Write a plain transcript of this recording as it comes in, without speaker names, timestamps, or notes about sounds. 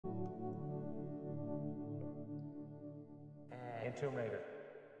in Tomb Raider.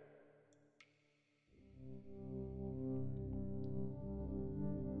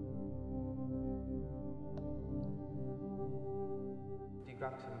 The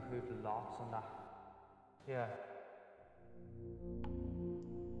graphics have improved lots on that. Yeah.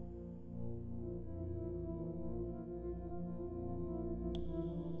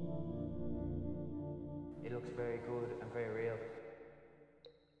 It looks very good and very real.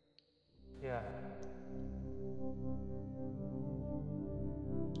 Yeah.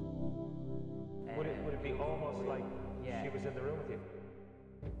 Would it be almost like yeah. she was in the room with you?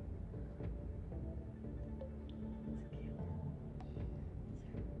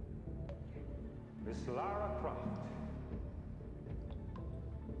 Miss Lara Croft.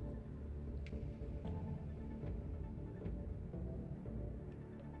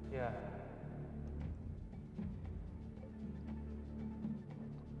 Yeah.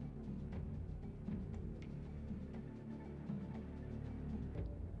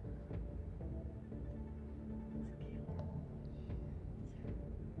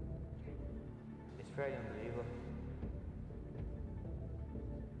 It's very unbelievable.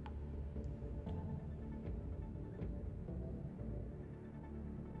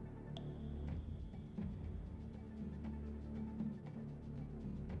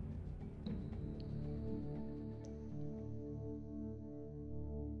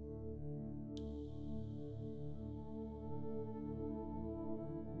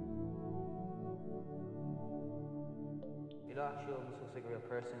 It actually almost looks like a real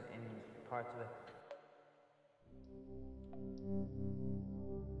person in parts of it.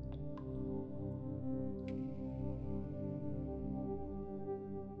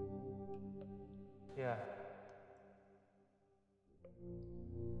 Yeah.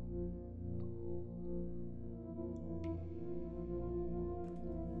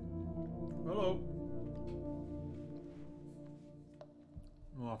 Hello.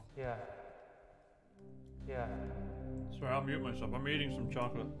 Oh, Yeah. Yeah. sorry, I'll mute myself. I'm eating some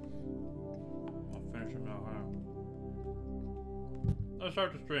chocolate. I'll finish it now. Hang on. Let's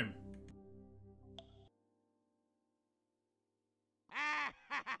start the stream.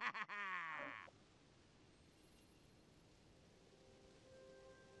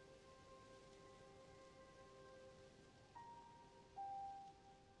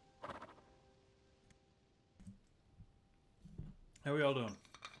 How we all doing?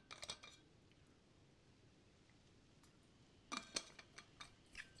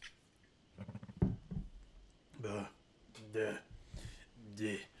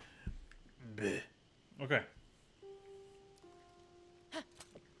 Okay.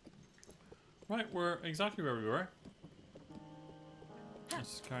 Right, we're exactly where we were.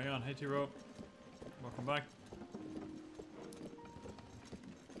 Let's carry on. Hey T-Row. Welcome back.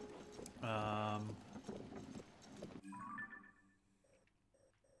 I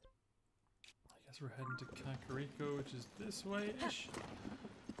guess we're heading to Kakariko, which is this way-ish.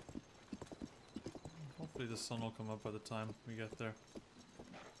 Hopefully the sun will come up by the time we get there.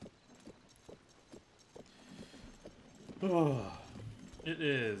 Oh, it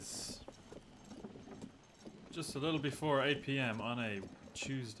is just a little before 8 PM on a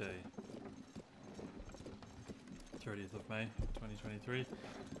Tuesday, 30th of May, 2023,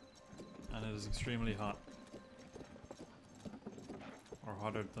 and it is extremely hot, or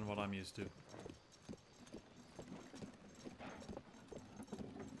hotter than what I'm used to.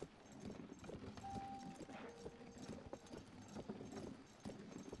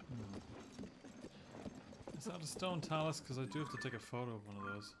 Is that a stone talus? Because I do have to take a photo of one of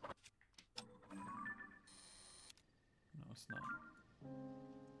those. No, it's not.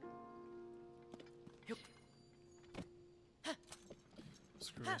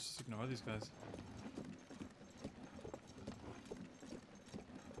 Screw it, let's just ignore these guys.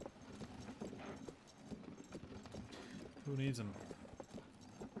 Who needs them?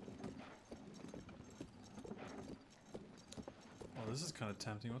 Oh, this is kind of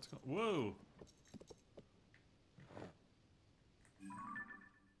tempting. What's going on? Whoa!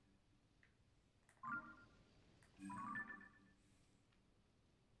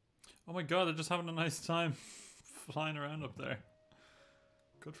 Oh my god, they're just having a nice time flying around up there.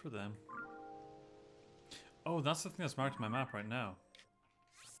 Good for them. Oh, that's the thing that's marked on my map right now.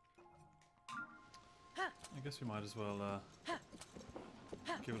 I guess we might as well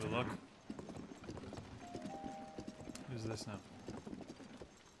give it a look. Who's this now?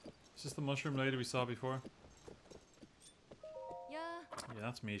 Is this the mushroom lady we saw before? Yeah. Yeah,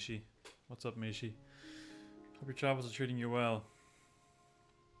 that's Mishi. What's up, Mishi? Hope your travels are treating you well.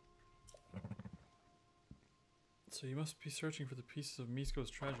 So you must be searching for the pieces of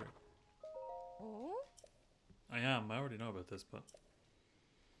Misko's treasure. Oh? I am. I already know about this, but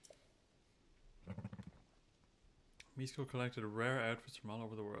Misko collected rare outfits from all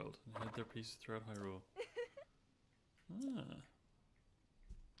over the world and hid their pieces throughout Hyrule. Ah.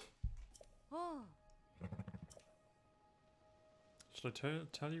 Oh. Should I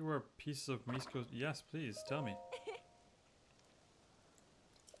tell you where pieces of Misko's... Yes, please, tell me.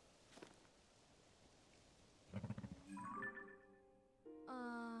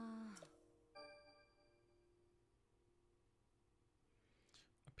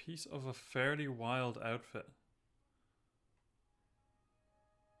 A piece of a fairly wild outfit.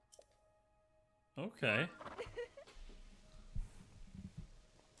 Okay.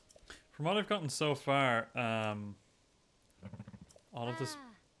 From what I've gotten so far, all of this...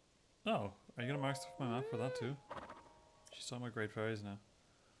 Oh, are you gonna mark stuff on my map for that too? She's talking about Great Fairies now.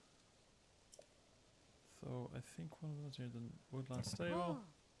 So, I think one of those are the Woodland Stable.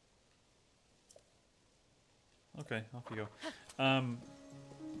 Okay, off you go.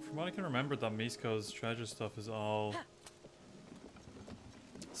 From what I can remember, that Misko's treasure stuff is all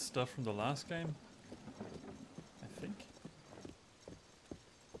stuff from the last game, I think.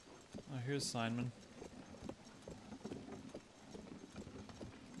 Oh, here's Simon.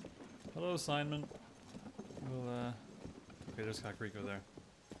 Hello, Simon. We'll, okay, there's Kakariko there.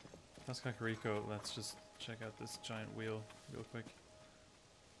 That's Kakariko. Let's just check out this giant wheel real quick.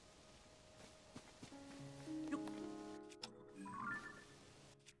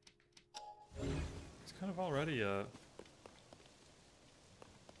 It's kind of already a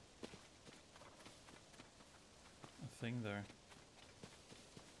thing there.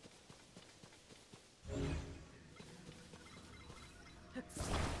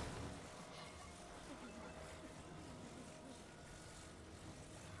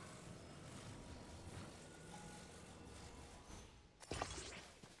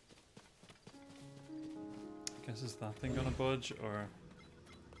 Guess is that thing gonna budge or...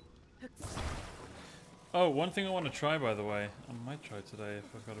 Oh, one thing I want to try, by the way. I might try today if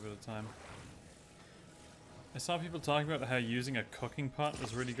I've got a bit of time. I saw people talking about how using a cooking pot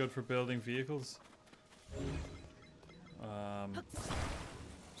is really good for building vehicles.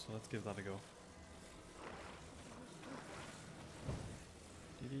 So let's give that a go.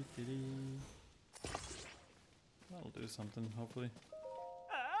 That'll do something, hopefully.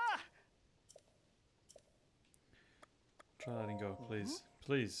 Try that and go, please.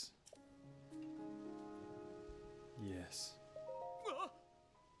 Please. Yes.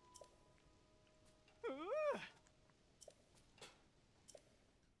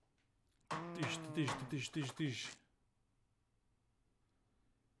 Dish.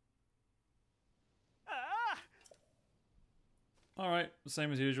 Alright,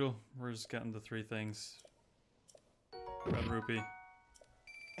 same as usual. We're just getting the three things. Red rupee.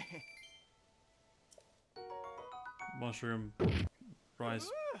 Mushroom. Rice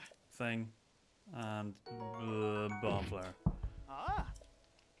thing. And bonfire.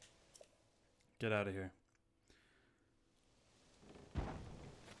 Get out of here.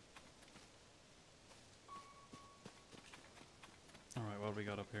 Alright, what have we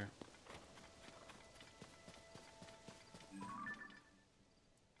got up here?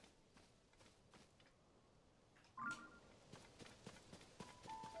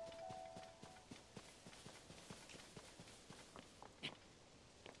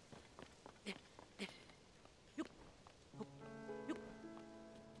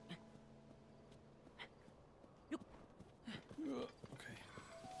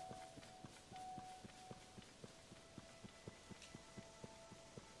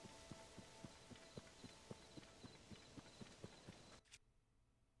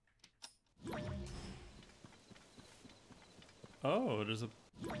 Oh, there's a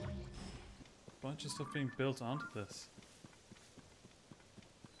bunch of stuff being built onto this.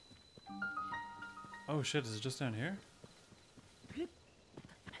 Oh shit, is it just down here?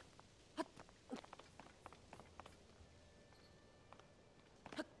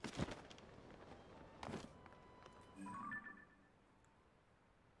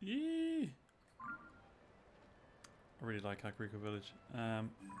 Yee! I really like Kakariko Village.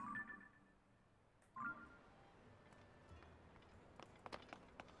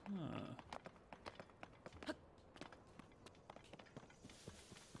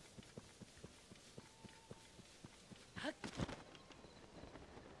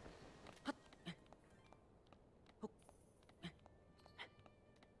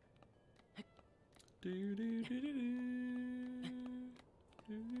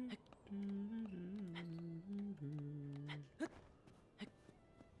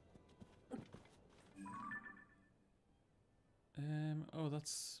 Oh,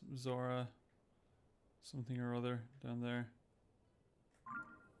 that's Zora. something or other down there.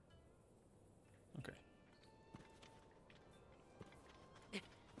 Okay.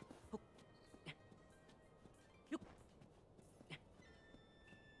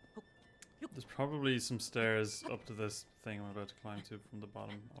 There's probably some stairs up to this thing I'm about to climb to from the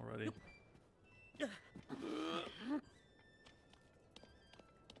bottom already.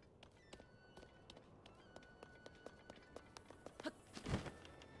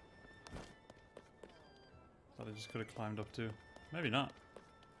 Thought I just could have climbed up to. Maybe not.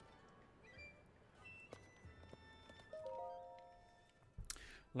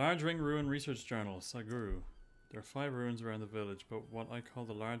 Large Ring Ruin Research Journal, Saguru. There are 5 ruins around the village, but what I call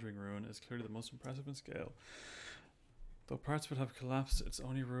the Large Ring Ruin is clearly the most impressive in scale. Though parts would have collapsed, it is the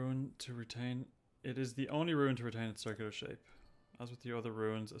only ruin to retain its circular shape. As with the other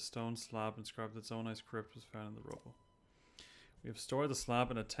ruins, a stone slab inscribed with its own ice crypt was found in the rubble. We have stored the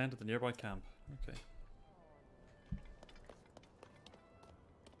slab in a tent at the nearby camp. Okay.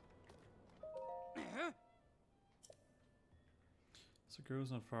 So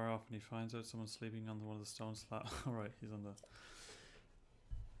Guru's not far off and he finds out someone's sleeping on one of the stone slabs. Alright, he's on the...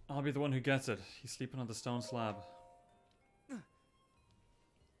 I'll be the one who gets it. He's sleeping on the stone slab. The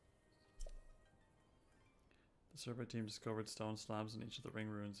survey team discovered stone slabs in each of the ring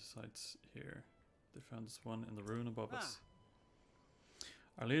ruins sites here. They found this one in the ruin above us.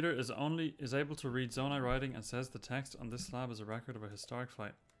 Our leader is able to read Zonai writing and says the text on this slab is a record of a historic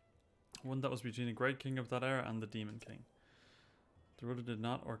fight. One that was between a great king of that era and the Demon King. The ruler did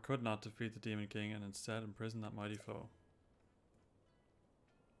not or could not defeat the Demon King and instead imprisoned that mighty foe.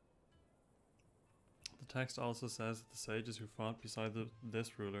 The text also says that the sages who fought beside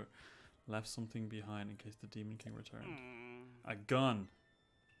this ruler left something behind in case the Demon King returned. A gun!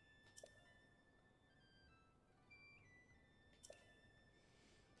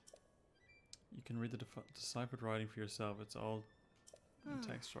 You can read the deciphered writing for yourself. It's all in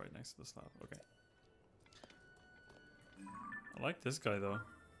text right next to the slab. Okay. I like this guy though.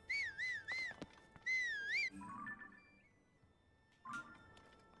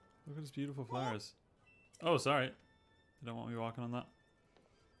 Look at his beautiful flowers. Oh, sorry. They don't want me walking on that.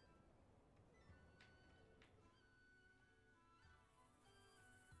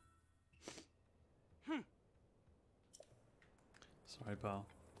 Sorry, pal.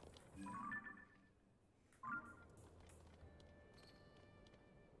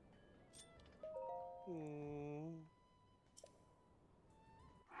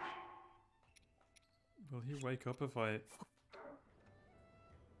 Will he wake up if I...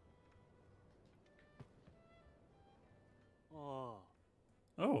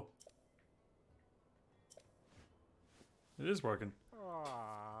 Oh! It is working.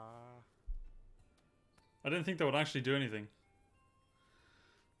 I didn't think that would actually do anything.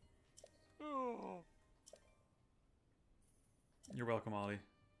 You're welcome, Ollie.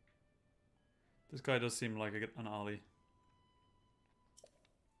 This guy does seem like an Ollie.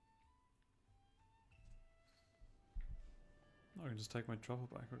 Oh, I can just take my truffle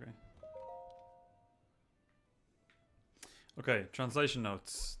back, okay. Okay, translation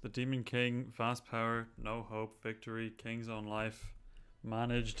notes. The Demon King, vast power, no hope, victory, king's own life,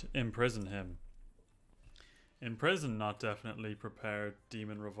 managed, imprison him. Imprison, not definitely, prepare,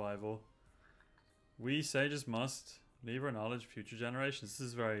 demon revival. We sages must leave our knowledge future generations. This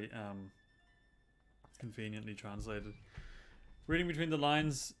is very conveniently translated. Reading between the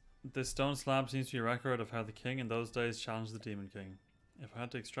lines, this stone slab seems to be a record of how the king in those days challenged the Demon King. If I had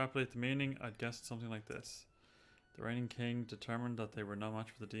to extrapolate the meaning, I'd guess something like this. The reigning king determined that they were no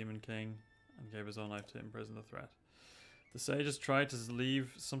match for the Demon King and gave his own life to imprison the threat. The sages tried to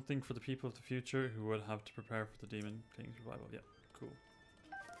leave something for the people of the future who would have to prepare for the Demon King's revival. Yeah, cool.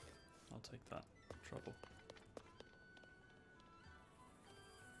 I'll take that. Trouble.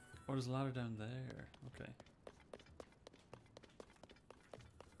 Oh, there's a ladder down there. Okay.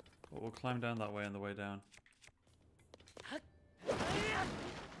 Well, we'll climb down that way on the way down.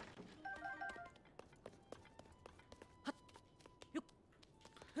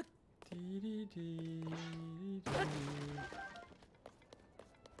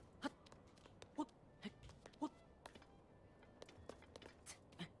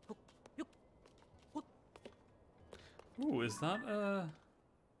 Ooh, is that that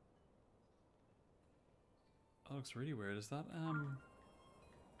looks really weird. Is that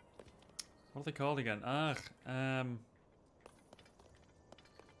what are they called again? A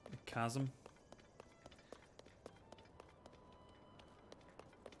chasm.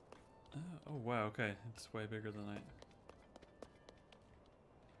 Oh wow, okay. It's way bigger than I...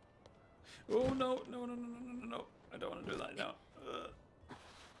 Oh no, no. I don't want to do that, no.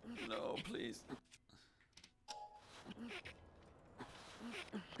 No, please.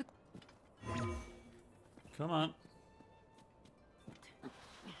 Come on.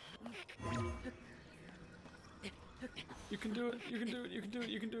 You can do it, you can do it, you can do it,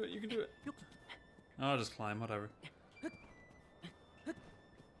 you can do it, you can do it. I'll just climb, whatever.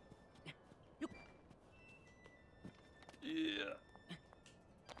 Yeah.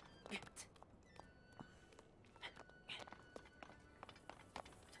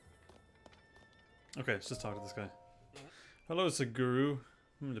 Okay, let's just talk to this guy. Hello, Saguru.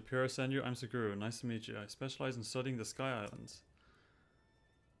 The Pure send you. I'm Saguru. Nice to meet you. I specialize in studying the Sky Islands.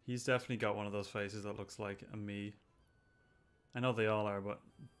 He's definitely got one of those faces that looks like a me. I know they all are, but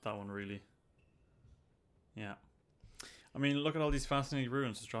that one really. Yeah. I mean, look at all these fascinating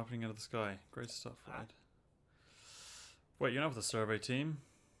ruins just dropping out of the sky. Great stuff, right? Wait, you're not with the survey team?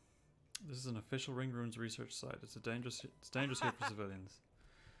 This is an official Ring Ruins research site. It's dangerous here for civilians.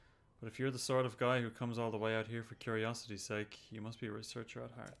 But if you're the sort of guy who comes all the way out here for curiosity's sake, you must be a researcher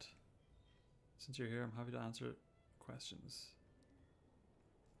at heart. Since you're here, I'm happy to answer questions.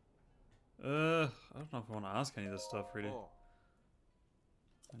 I don't know if I want to ask any of this stuff, really. Oh.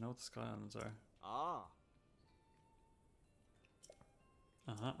 I know what the Sky Islands are. Ah.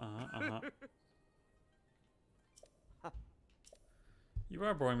 You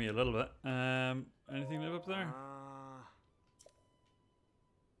are boring me a little bit. Anything live up there?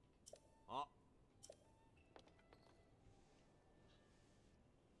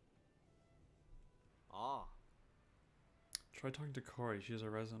 Try talking to Corey. She's a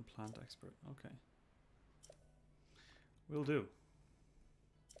resident plant expert. Okay. Will do.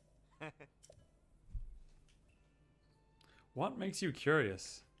 What makes you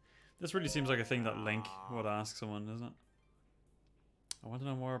curious? This really seems like a thing that Link would ask someone, doesn't it? I want to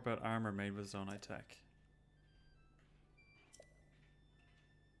know more about armor made with Zonai tech.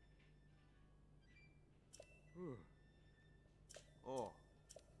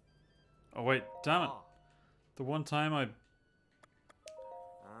 Oh wait, damn it. The one time I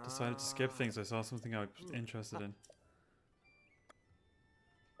decided to skip things, I saw something I was interested in.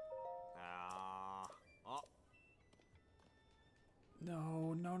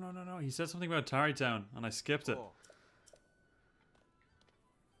 No, no, no, no, no. He said something about Tarry Town, and I skipped it.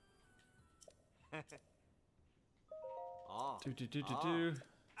 Do.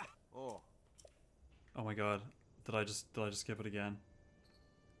 Oh my god. Did I just skip it again?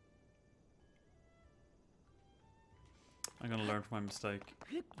 I'm gonna learn from my mistake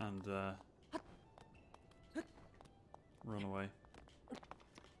and run away.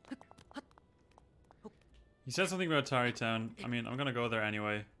 He said something about Tarry Town. I mean, I'm gonna go there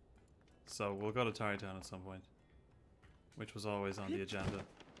anyway. So we'll go to Tarry Town at some point. Which was always on the agenda.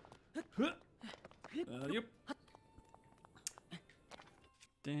 Yep.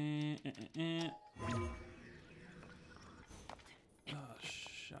 Oh,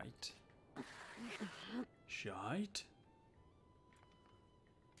 shite. Shite?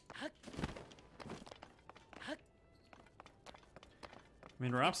 I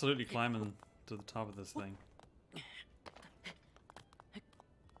mean, we're absolutely climbing to the top of this thing.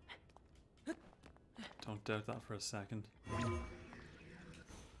 Don't doubt that for a second.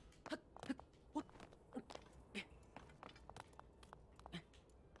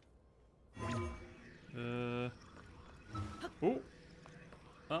 Oh!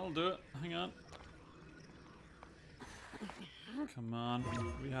 That'll do it. Hang on. Come on.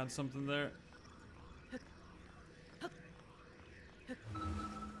 We had something there.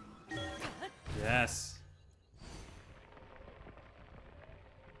 Yes!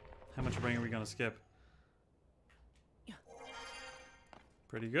 How much ring are we gonna skip?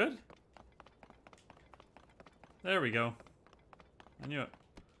 Pretty good. There we go. I knew it.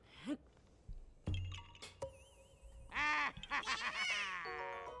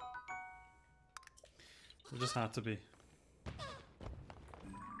 It just had to be.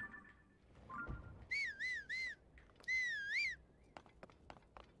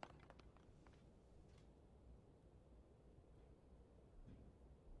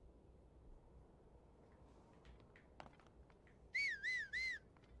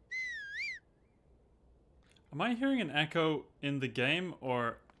 Am I hearing an echo in the game,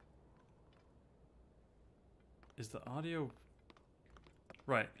 or is the audio...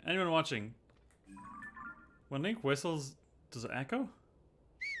 Right, anyone watching? When Link whistles, does it echo?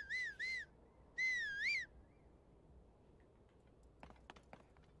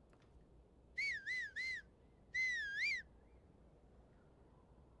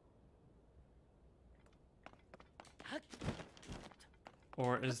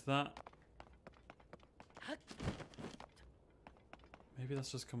 Or is that... Maybe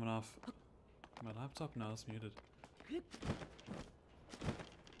that's just coming off my laptop? No, it's muted.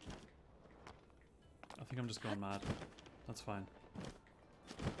 I think I'm just going mad. That's fine.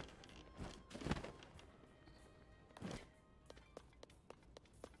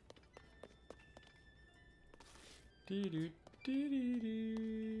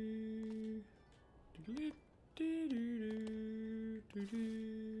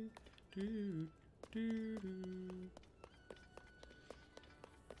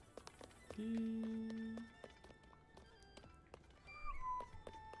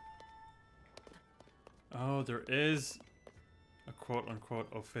 Oh, there is a quote-unquote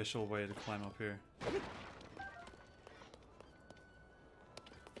official way to climb up here.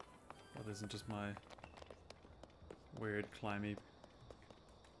 That isn't just my weird climby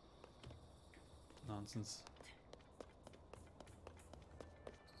nonsense.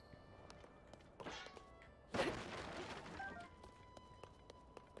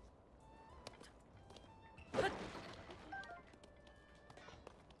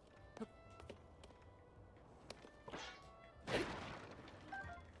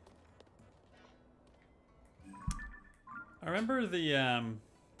 I remember the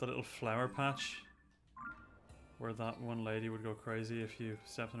little flower patch where that one lady would go crazy if you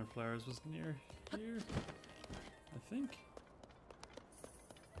stepped on her flowers was near here, I think.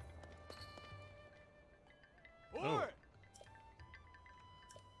 Oh.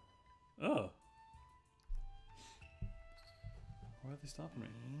 Oh. Why are they stopping me?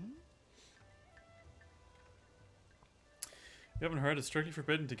 You haven't heard, it's strictly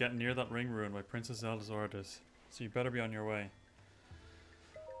forbidden to get near that ring ruin by Princess Zelda's orders. So you better be on your way.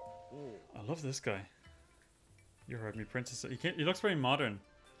 I love this guy. You heard me, Princess. He looks very modern.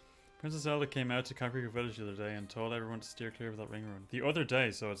 Princess Zelda came out to Kakariko Village the other day and told everyone to steer clear of that ring ruin. The other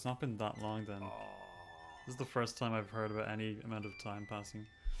day, so it's not been that long then. This is the first time I've heard about any amount of time passing.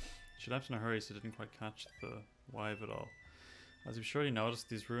 She left in a hurry, so didn't quite catch the why of it all. As you've surely noticed,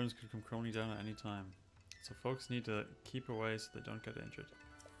 these ruins could come crumbling down at any time. So folks need to keep away so they don't get injured.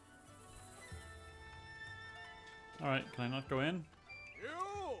 Alright, can I not go in?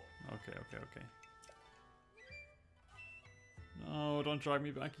 Okay, okay, okay. No, don't drag me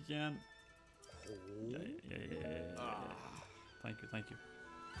back again. Yeah. Thank you, thank you.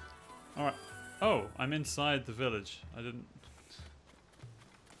 Alright. Oh, I'm inside the village. I didn't...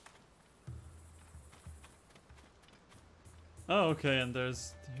 Oh, okay, and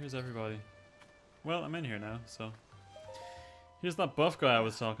here's everybody. Well, I'm in here now, so... Here's that buff guy I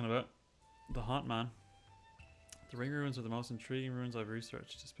was talking about. The hot man. The ring ruins are the most intriguing ruins I've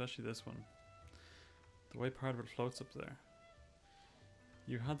researched, especially this one. The way part of it floats up there.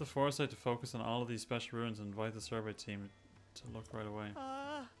 You had the foresight to focus on all of these special ruins and invite the survey team to look right away.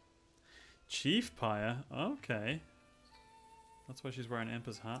 Chief Paya? Okay. That's why she's wearing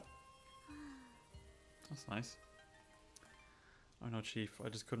Impa's hat. That's nice. Oh no, Chief. I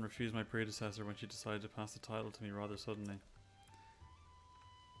just couldn't refuse my predecessor when she decided to pass the title to me rather suddenly.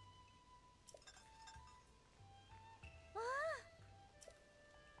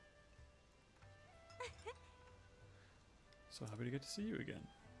 So happy to get to see you again.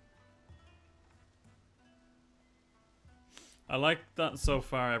 I like that so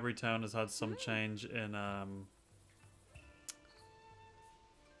far every town has had some change in I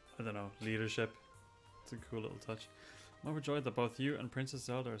don't know, leadership. It's a cool little touch. I'm overjoyed that both you and Princess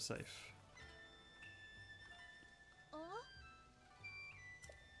Zelda are safe.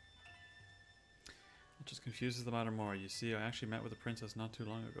 It just confuses the matter more. You see, I actually met with the princess not too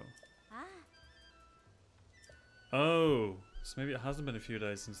long ago. Oh, so maybe it hasn't been a few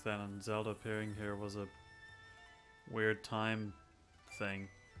days since then, and Zelda appearing here was a weird time thing.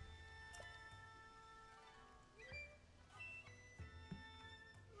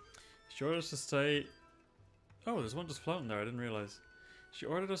 She ordered us to stay... Oh, there's one just floating there, I didn't realize. She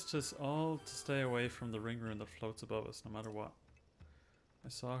ordered us to all to stay away from the ring ruin that floats above us, no matter what. I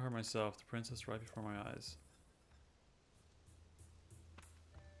saw her myself, the princess right before my eyes.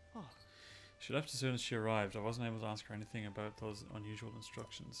 Oh. She left as soon as she arrived. I wasn't able to ask her anything about those unusual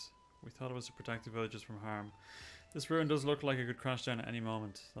instructions. We thought it was to protect the villagers from harm. This ruin does look like it could crash down at any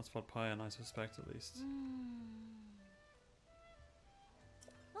moment. That's what Paya and I suspect, at least.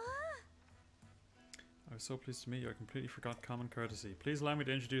 I was so pleased to meet you, I completely forgot common courtesy. Please allow me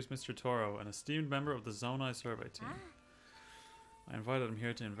to introduce Mr. Toro, an esteemed member of the Zonai survey team. I invited him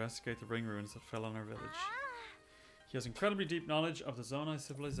here to investigate the ring ruins that fell on our village. He has incredibly deep knowledge of the Zonai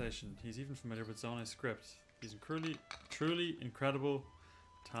civilization. He's even familiar with Zonai script. He's a truly incredible,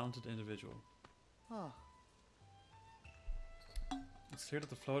 talented individual. It's clear that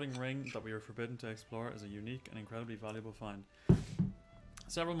the floating ring that we are forbidden to explore is a unique and incredibly valuable find.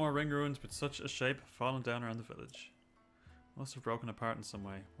 Several more ring ruins with such a shape have fallen down around the village. Must have broken apart in some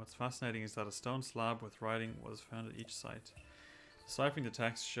way. What's fascinating is that a stone slab with writing was found at each site. Deciphering the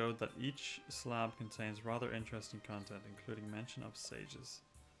text showed that each slab contains rather interesting content, including mention of sages.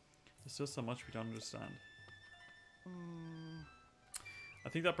 There's still so much we don't understand. I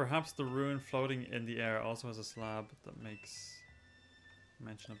think that perhaps the ruin floating in the air also has a slab that makes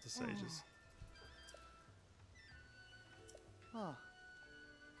mention of the sages.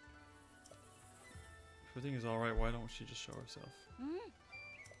 If everything is alright, why don't she just show herself?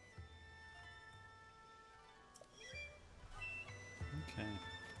 Okay.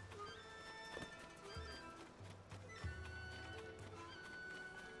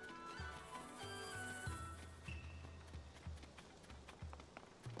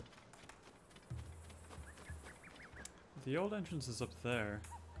 The old entrance is up there.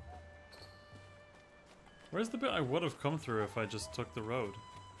 Where's the bit I would have come through if I just took the road?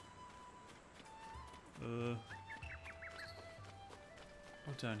 Oh,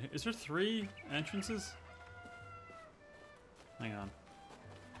 down here. Is there 3 entrances? Hang on.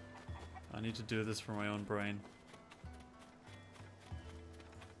 I need to do this for my own brain.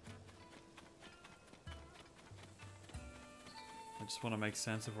 I just want to make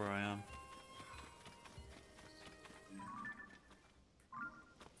sense of where I am.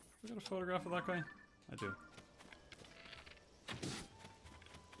 I got a photograph of that guy? I do.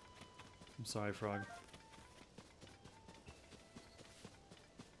 I'm sorry, Frog.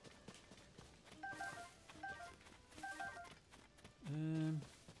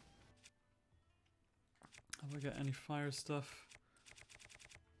 Have I got any fire stuff?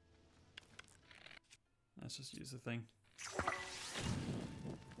 Let's just use the thing.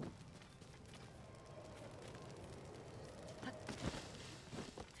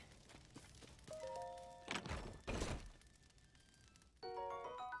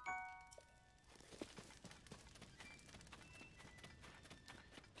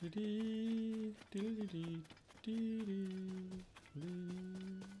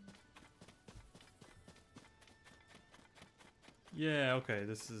 Yeah, okay,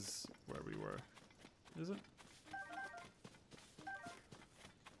 this is where we were. Is it?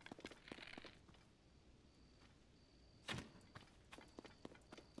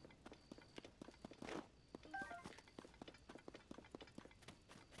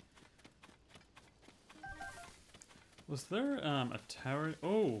 Was there a tower?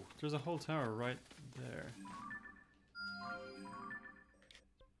 Oh, there's a whole tower right there.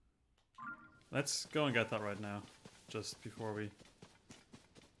 Let's go and get that right now, just before we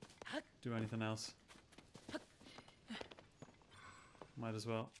do anything else. Might as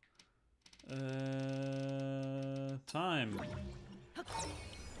well. Time.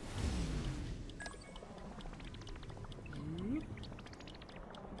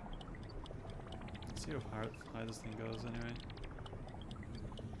 Let's see how high this thing goes anyway.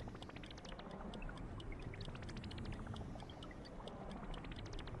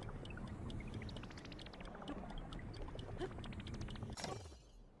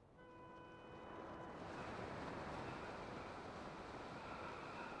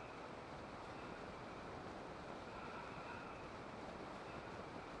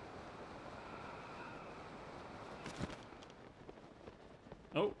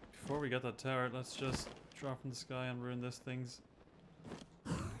 Oh, before we get that tower, let's just drop from the sky and ruin this thing's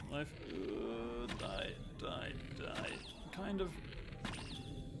life. Die, die, die. Kind of.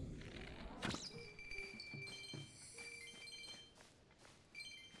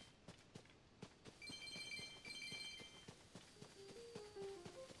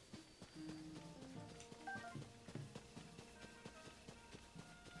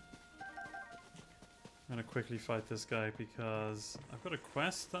 I'm gonna quickly fight this guy because I've got a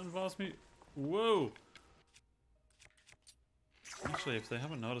quest that involves me. Whoa! Actually, if they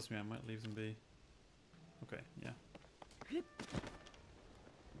haven't noticed me, I might leave them be. Okay, yeah.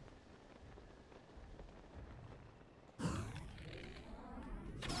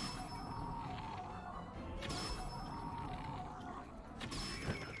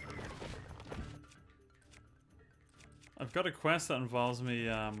 I've got a quest that involves me,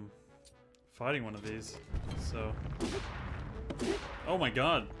 fighting one of these, so... Oh my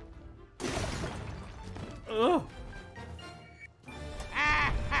god! Ugh!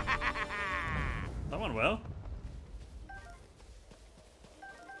 That went well.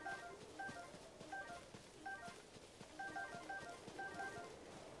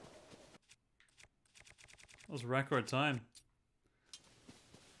 That was record time.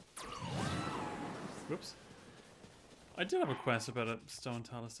 Whoops. I did have a quest about a stone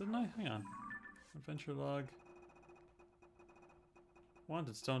talus, didn't I? Hang on. Adventure log.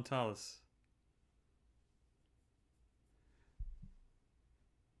 Wanted stone talus.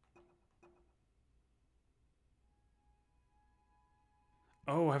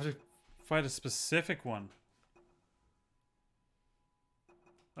 Oh, I have to fight a specific one.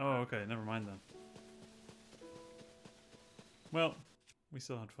 Oh, okay. Never mind then. Well, we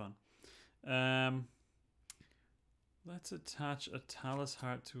still had fun. Let's attach a talus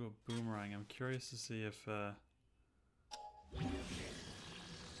heart to a boomerang. I'm curious to see if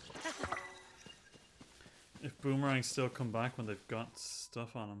boomerangs still come back when they've got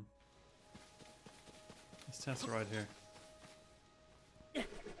stuff on them. Let's test it right here.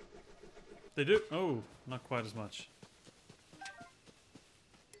 They do. Oh, not quite as much.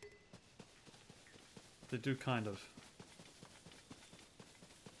 They do kind of.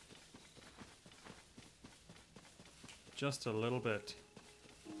 Just a little bit.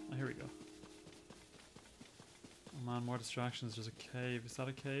 Oh, here we go. Oh man, more distractions. There's a cave. Is that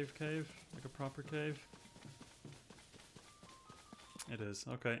a cave? Cave? Like a proper cave? It is.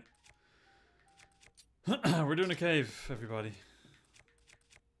 Okay. We're doing a cave, everybody.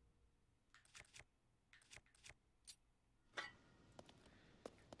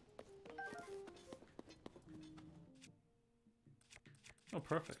 Oh,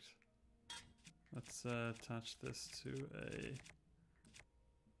 perfect. Let's attach this to a...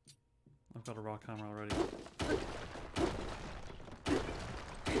 I've got a rock hammer already.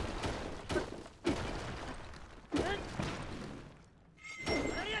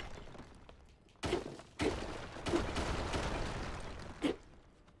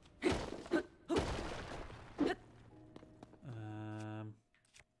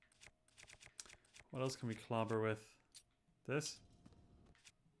 What else can we clobber with? This?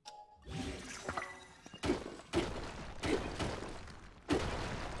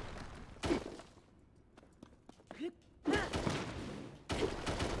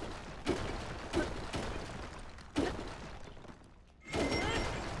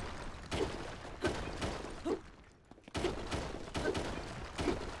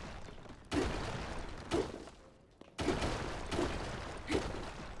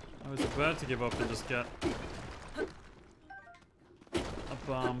 I was about to give up and just get a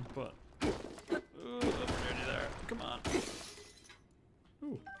bomb, but ooh, we're nearly there. Come on.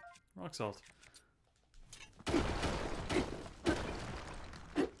 Ooh, rock salt.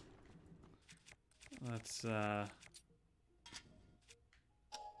 Let's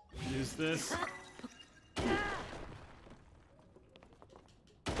use this.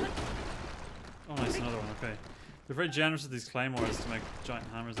 Oh, nice, another one. Okay. They're very generous with these claymores to make giant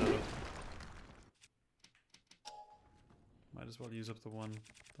hammers out of. Might as well use up the one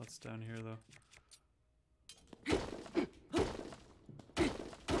that's down here, though.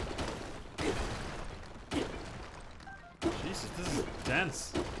 Jesus, this is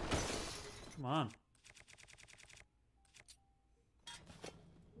dense. Come on.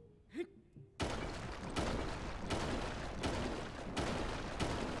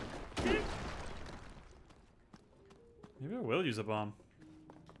 Maybe I will use a bomb.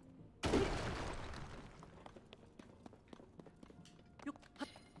 How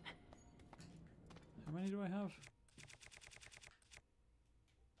many do I have?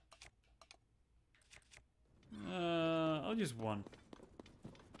 I'll use one.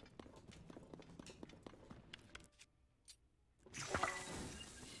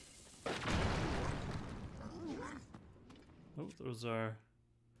 Oh, those are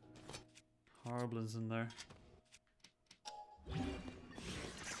horriblins in there.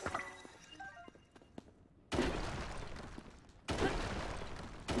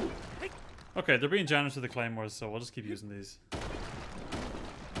 Okay, they're being generous with the claymores, so we'll just keep using these.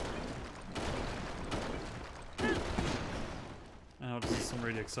 Oh, this is some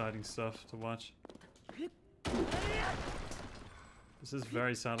really exciting stuff to watch. This is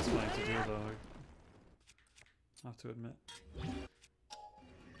very satisfying to do, though, I have to admit.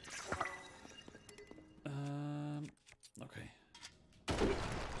 Okay.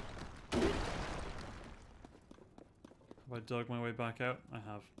 Have I dug my way back out? I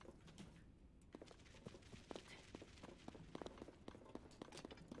have.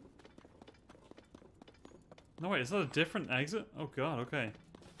 No, wait, is that a different exit? Oh god, okay.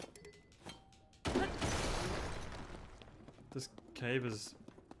 This cave is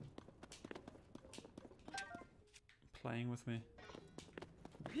playing with me.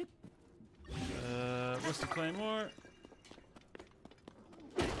 What's the claymore?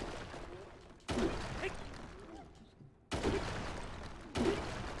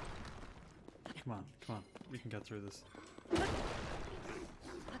 Come on, come on. We can get through this.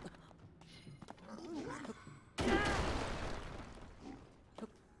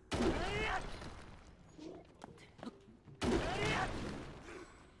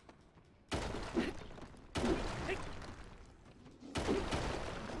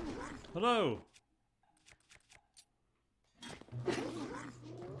 Hello!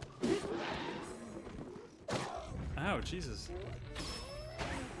 Ow, Jesus.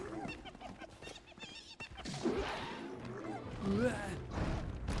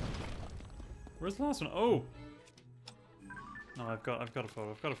 Where's the last one? Oh! No, I've got a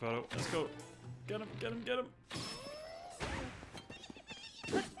photo. I've got a photo. Let's go. Get him, get him, get him!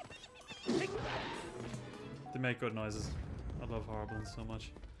 They make good noises. I love Horriblins so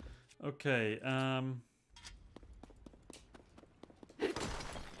much. Okay, I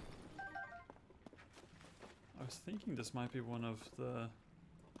was thinking this might be one of the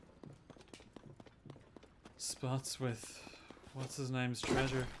spots with what's his name's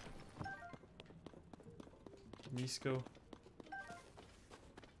treasure? Nisko.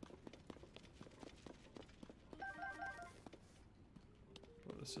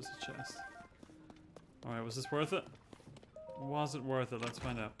 But it's just a chest. Alright, was this worth it? Was it worth it? Let's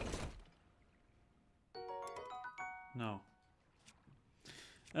find out. No.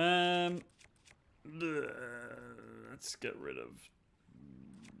 Let's get rid of.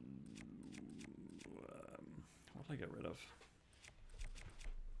 What did I get rid of?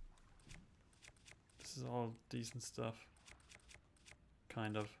 This is all decent stuff.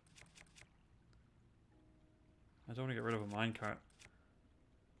 Kind of. I don't want to get rid of a minecart.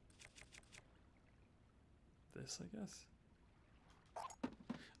 This, I guess.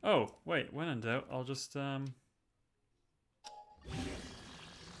 Oh, wait, when in doubt, I'll just,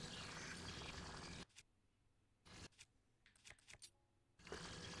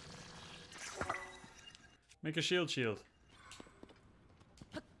 make a shield.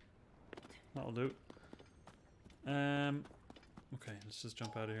 That'll do. Okay, let's just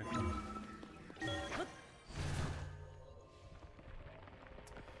jump out of here.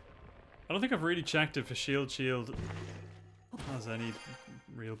 I don't think I've really checked if a shield has any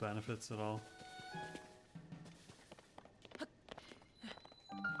real benefits at all.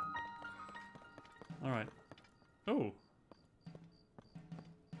 Alright. Oh!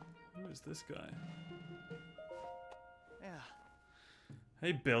 Who is this guy? Yeah.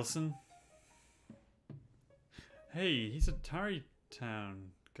 Hey, Bilson. Hey, he's a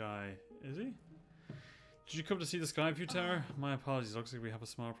Tarrytown guy, is he? Did you come to see the Skyview Tower? My apologies, looks like we have a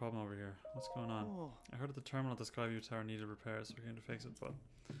small problem over here. What's going on? Oh. I heard that the terminal at the Skyview Tower needed repairs, so we're going to fix it, but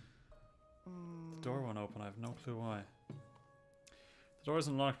the door won't open. I have no clue why. The door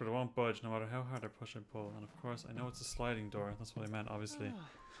isn't locked, but it won't budge no matter how hard I push and pull. And of course, I know it's a sliding door. That's what I meant, obviously.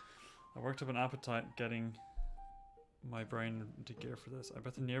 I worked up an appetite getting my brain into gear for this. I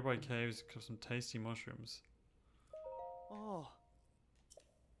bet the nearby caves have some tasty mushrooms. Oh.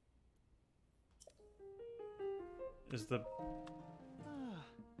 Is the...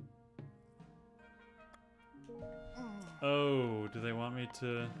 Oh, do they want me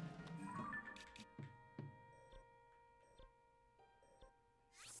to...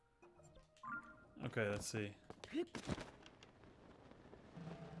 Okay, let's see. I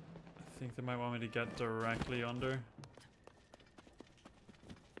think they might want me to get directly under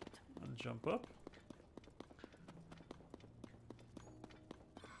and jump up.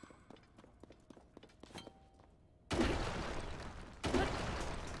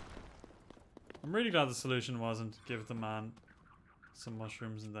 I'm really glad the solution wasn't give the man some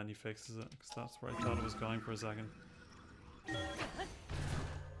mushrooms and then he fixes it, because that's where I thought it was going for a second.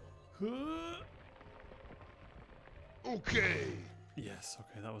 Okay. Yes,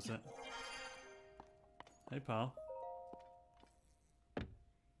 okay, that was it. Hey, pal.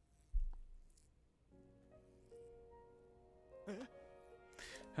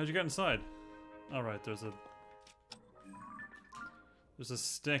 How'd you get inside? All right, there's a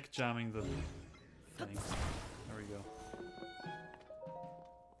stick jamming the thing. There we go.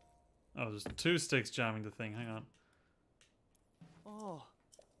 Oh, there's two sticks jamming the thing. Hang on. Oh.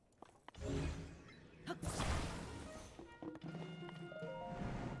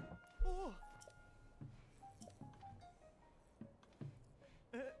 Oh.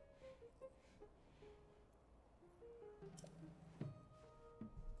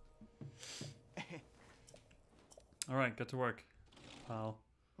 All right, get to work, pal.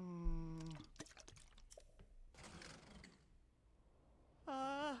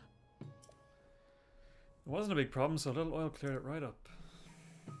 It wasn't a big problem, so a little oil cleared it right up.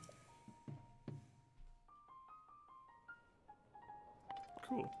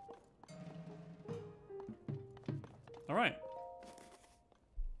 Cool. All right.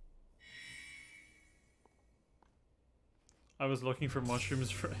 I was looking for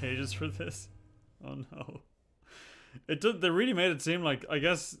mushrooms for ages for this. Oh no. It did. They really made it seem like, I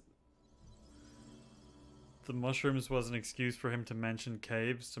guess the mushrooms was an excuse for him to mention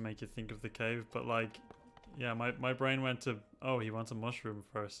caves to make you think of the cave, but like, yeah, my brain went to, oh, he wants a mushroom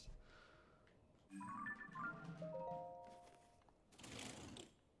first.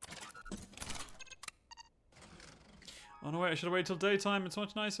 Oh no, wait, I should have waited till daytime. It's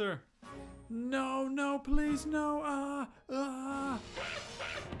much nicer. No, no, please, no. Ah, ah.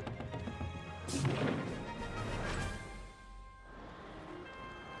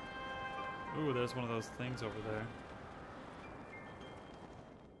 Ooh, there's one of those things over there.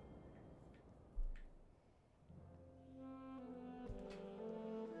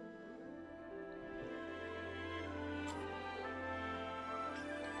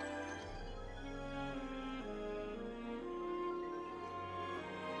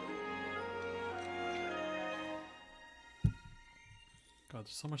 God,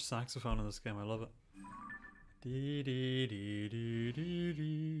 there's so much saxophone in this game. I love it. Dee dee dee dee dee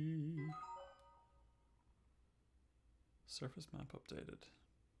dee. Surface map updated.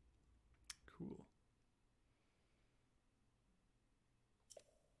 Cool.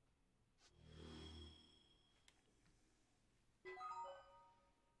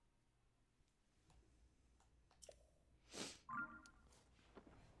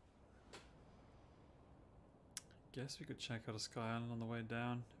 Guess we could check out a Sky Island on the way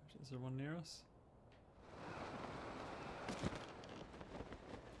down. Is there one near us?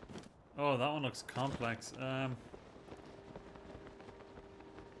 Oh, that one looks complex. I don't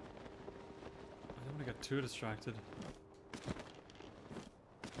want to get too distracted.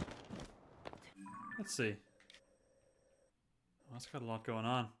 Let's see. Oh, that's got a lot going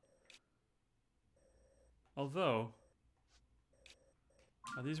on. Although,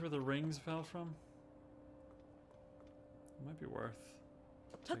 are these where the rings fell from? It might be worth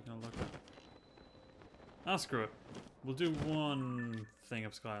taking a look at. Ah, screw it. We'll do one thing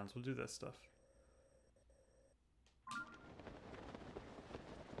of Skylands. We'll do this stuff.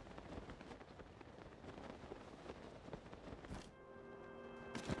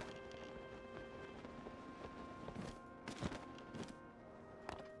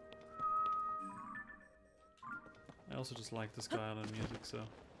 I also just like the Sky Island music, so.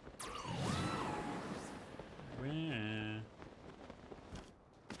 Yeah.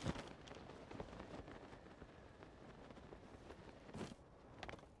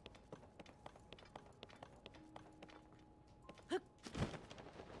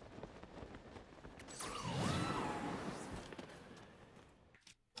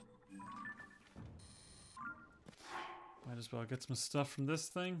 Might as well get some stuff from this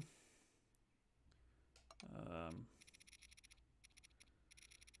thing.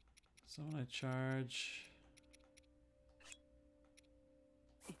 So when I charge,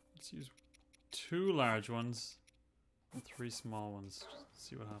 let's use 2 large ones and 3 small ones. Just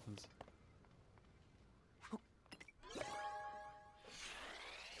see what happens.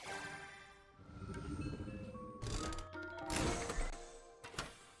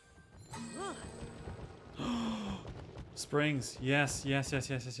 Springs, yes, yes, yes,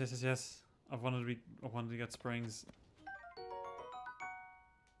 yes, yes, yes, yes, yes. I wanted to get springs.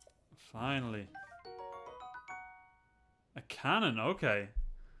 Finally. A cannon, okay.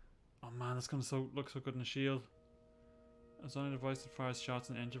 Oh man, that's gonna look so good in a shield. It's only a device that fires shots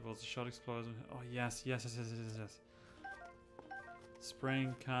in intervals. The shot explodes. Oh yes, yes, yes, yes, yes, yes.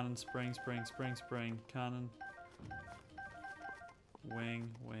 Spring, cannon, spring, spring, spring, spring, cannon.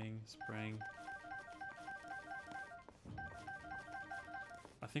 Wing, wing, spring.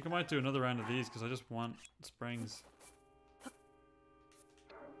 I think I might do another round of these because I just want springs.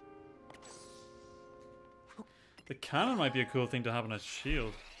 The cannon might be a cool thing to have on a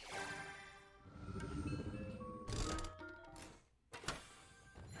shield.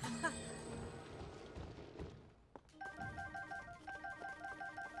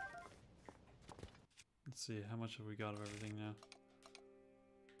 Let's see, how much have we got of everything now?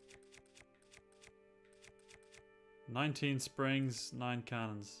 19 springs, 9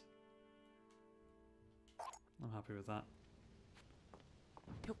 cannons. I'm happy with that.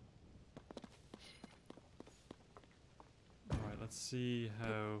 Alright, let's see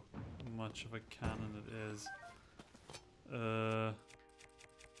how much of a cannon it is.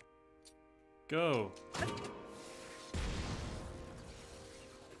 Go!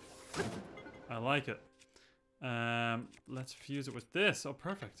 I like it. Let's fuse it with this. Oh,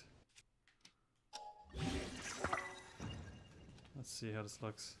 perfect. Let's see how this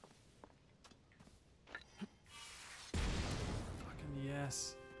looks. Fucking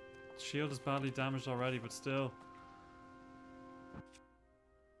yes. Shield is badly damaged already, but still.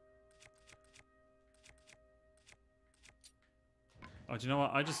 Oh, do you know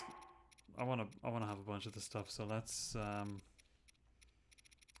what? wanna have a bunch of this stuff. So let's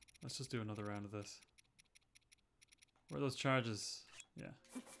just do another round of this. Where are those charges? Yeah.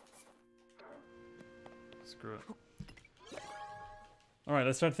 Screw it. All right,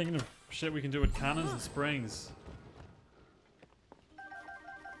 let's start thinking of shit we can do with cannons and springs.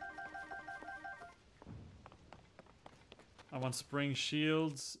 I want spring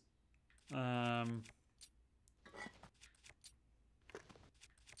shields. Let's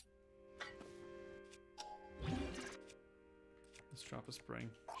drop a spring,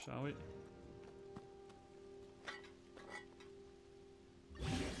 shall we?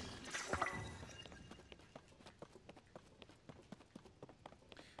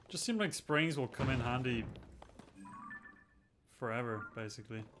 Just seems like springs will come in handy forever,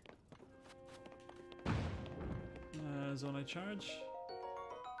 basically. Zone I charge.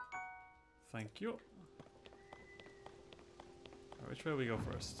 Thank you. Which way do we go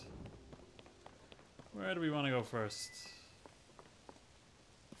first? Where do we want to go first?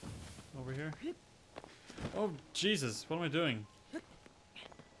 Over here? Oh, Jesus, what am I doing?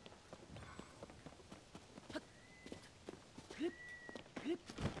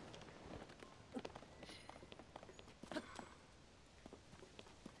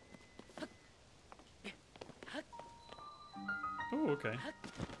 Oh, okay.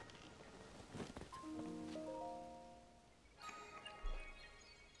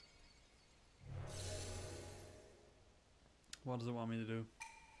 What does it want me to do?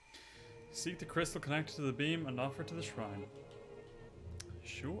 Seek the crystal connected to the beam and offer to the shrine.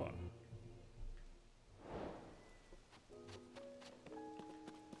 Sure.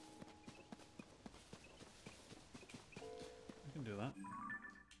 I can do that.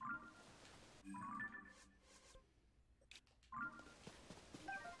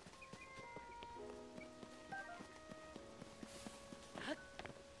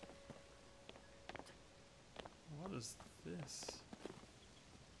 What is this?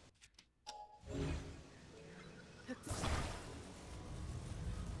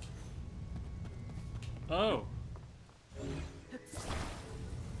 Oh.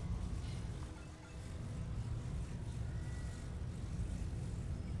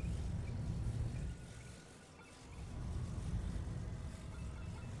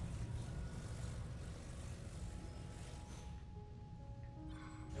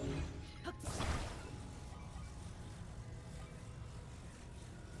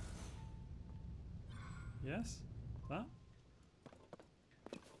 Yes? That?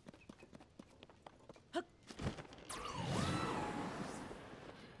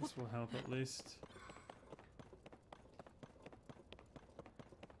 This will help at least.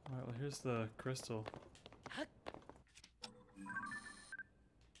 Alright, well here's the crystal.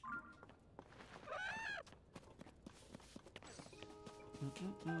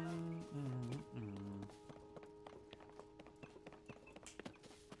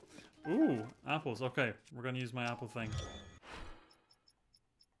 Ooh, apples. Okay, we're gonna use my apple thing.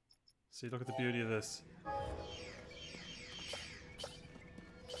 See, look at the beauty of this.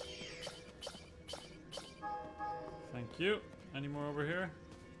 Thank you. Any more over here?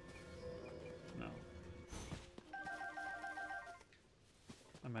 No.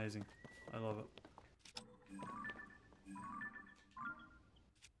 Amazing. I love it.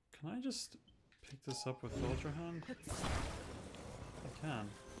 Can I just pick this up with Ultra Hand? I can.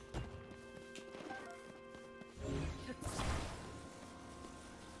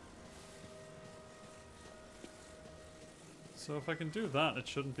 So if I can do that, it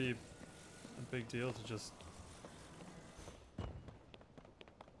shouldn't be a big deal to just...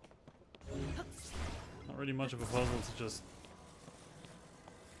 Not really much of a puzzle to just...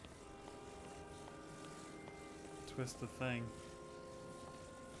 twist the thing.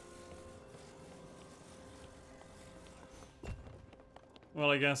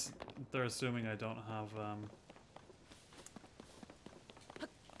 Well, I guess they're assuming I don't have,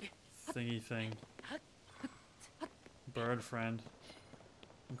 thingy thing. Bird friend.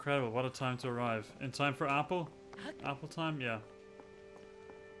 Incredible, what a time to arrive. In time for apple? Apple time? Yeah.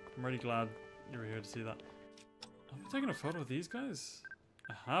 I'm really glad you were here to see that. Have I taken a photo of these guys?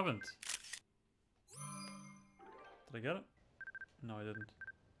 I haven't. Did I get it? No, I didn't.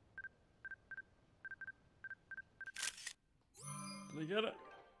 Did I get it?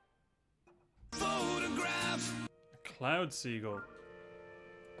 Photograph! A cloud seagull.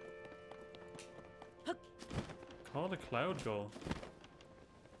 Call it a cloud gull.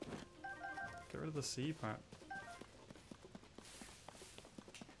 Get rid of the sea part.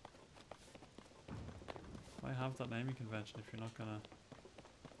 Why have that naming convention if you're not gonna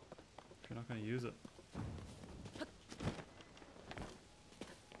use it?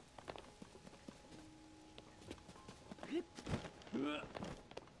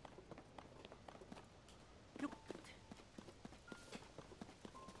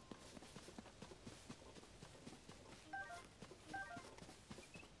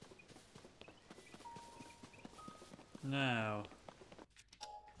 Now.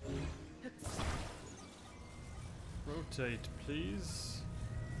 Rotate, please.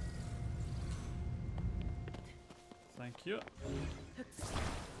 Thank you.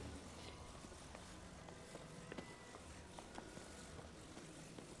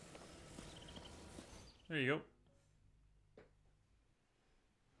 There you go.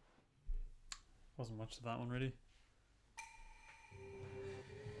 Wasn't much to that one, really.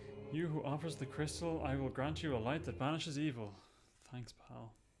 You who offers the crystal, I will grant you a light that banishes evil. Thanks,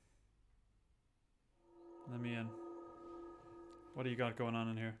 pal. Let me in. What do you got going on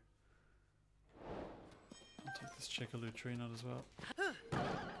in here? I'll take this Chickaloo tree nut as well.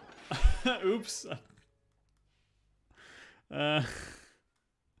 Oops. Well,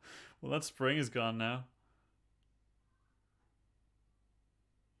 that spring is gone now.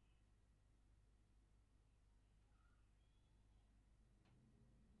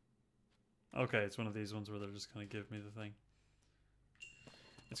 Okay, it's one of these ones where they're just going to give me the thing.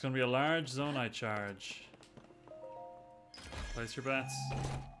 It's going to be a large zonite charge. Place your bets.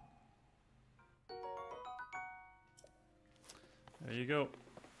 There you go.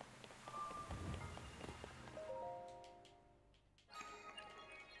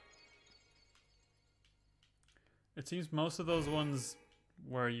 It seems most of those ones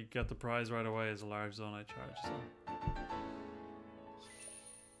where you get the prize right away is a large zonite charge, so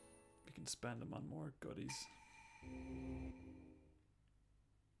we can spend them on more goodies.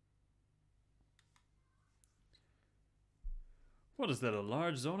 What is that, a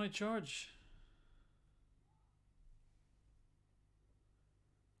large zonite charge?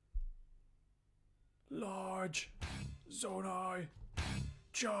 Large zonite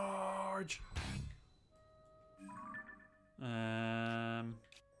charge.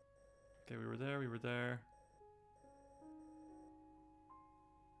 Okay, we were there.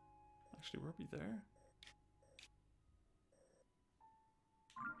 Actually, were we there?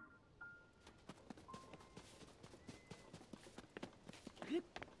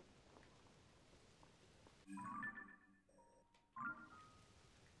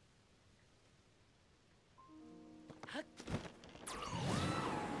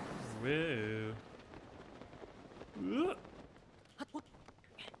 Whoa.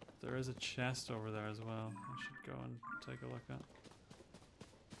 There is a chest over there as well. I should go and take a look at.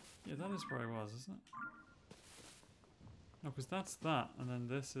 Yeah, that is where I was, isn't it? No, because that's that, and then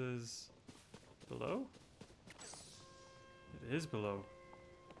this is below? It is below.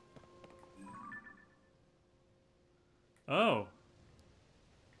 Oh!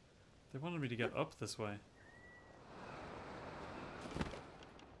 They wanted me to get up this way.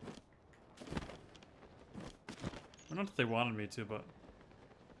 Well, not that they wanted me to, but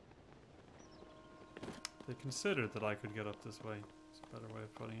they considered that I could get up this way. It's a better way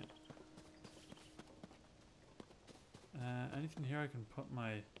of putting it. Anything here I can put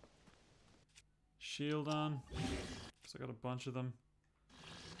my shield on? Because I got a bunch of them.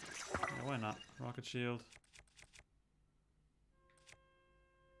 Yeah, why not? Rocket shield.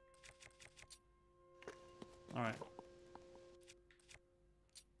 Alright.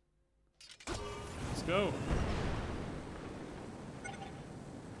 Let's go!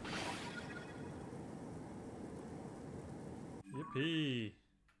 Yippee!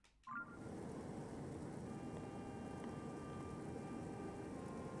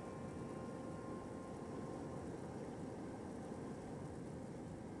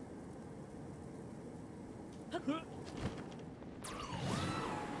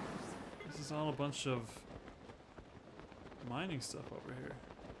 This is all a bunch of mining stuff over here.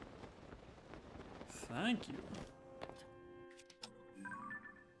 Thank you.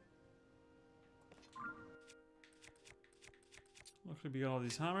 Luckily we got all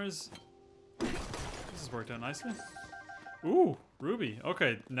these hammers. This has worked out nicely. Ooh, ruby.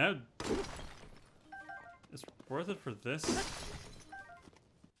 Okay, now it's worth it for this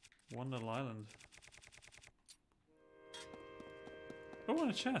one little island. Oh,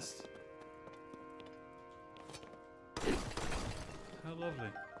 and a chest. How lovely.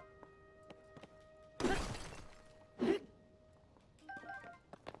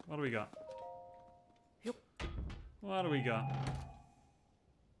 What do we got? Yep. What do we got?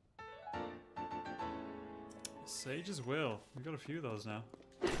 Sage's Will. We got a few of those now.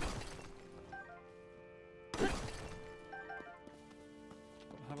 But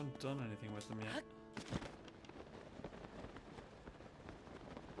haven't done anything with them yet.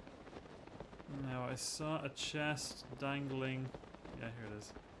 Now I saw a chest dangling. Yeah, here it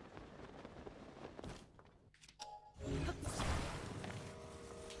is.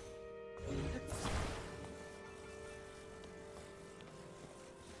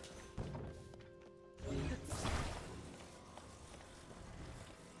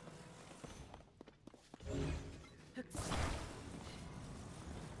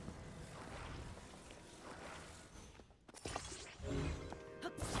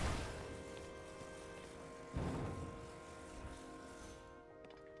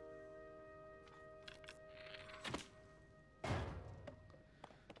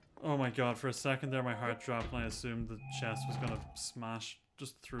 Oh my god, for a second there my heart dropped and I assumed the chest was gonna smash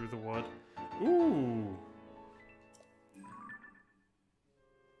just through the wood. Ooh!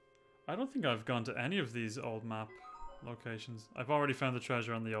 I don't think I've gone to any of these old map locations. I've already found the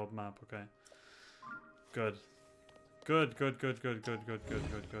treasure on the old map, okay. Good. Good, good, good, good, good, good,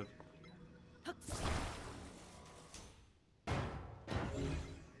 good, good, good.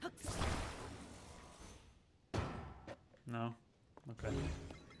 No? Okay.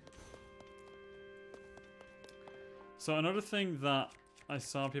 So another thing that I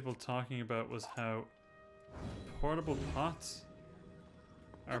saw people talking about was how portable pots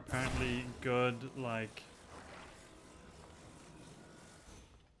are apparently good, like...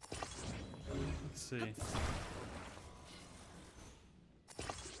 Let's see.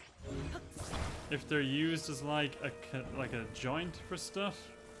 If they're used as like a joint for stuff,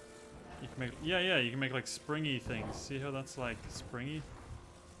 you can make you can make like springy things. See how that's like springy?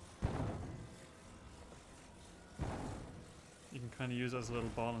 You can kind of use it as a little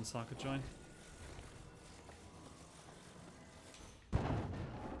ball and socket joint.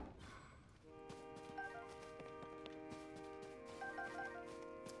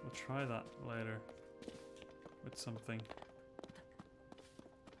 We'll try that later with something.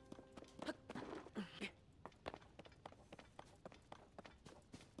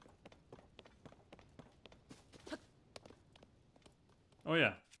 Oh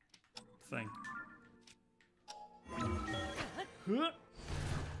yeah, thing.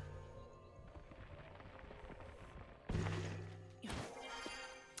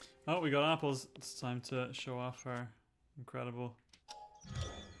 Oh, we got apples. It's time to show off our incredible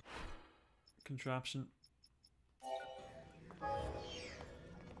contraption. Oh,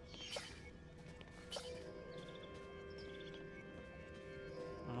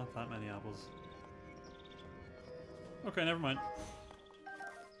 not that many apples. Okay, never mind.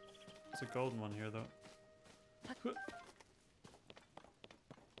 It's a golden one here, though.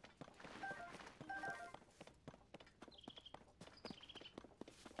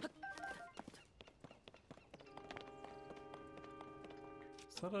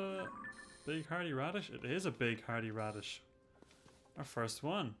 Is that a big hardy radish? It is a big hardy radish. Our first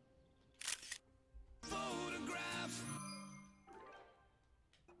one. Photograph.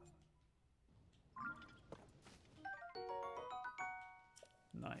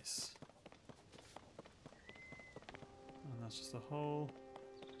 Nice. And that's just a hole.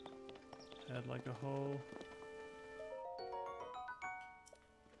 Head like a hole.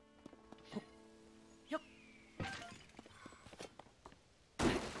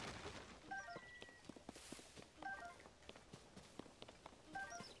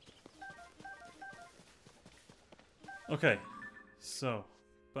 Okay, so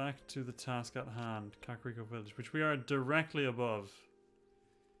back to the task at hand, Kakariko Village, which we are directly above.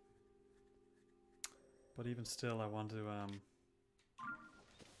 But even still, I want to hang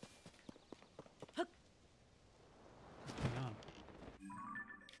on.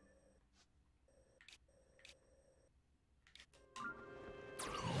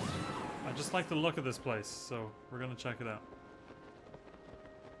 I just like the look of this place, so we're gonna check it out.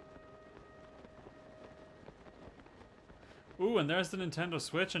 Ooh, and there's the Nintendo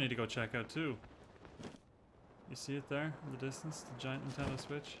Switch I need to go check out too. You see it there in the distance? The giant Nintendo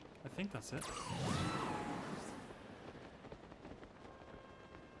Switch? I think that's it.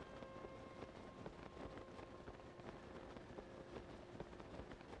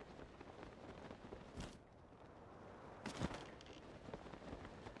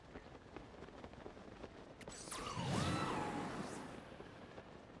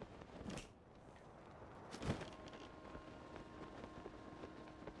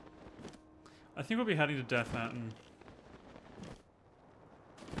 I think we'll be heading to Death Mountain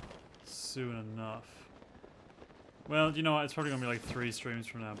soon enough. Well, you know what? It's probably gonna be like 3 streams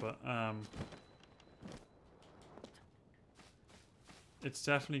from now, but it's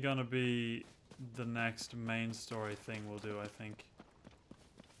definitely gonna be the next main story thing we'll do, I think.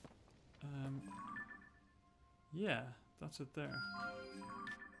 Yeah, that's it there.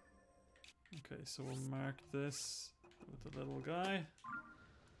 Okay, so we'll mark this with the little guy.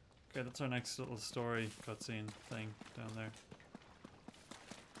 Okay, that's our next little story cutscene thing down there.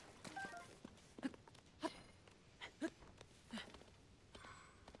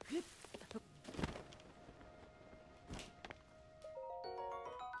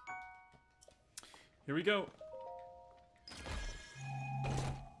 Here we go.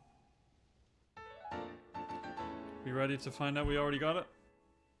 We ready to find out we already got it?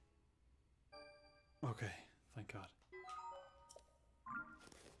 Okay, thank God.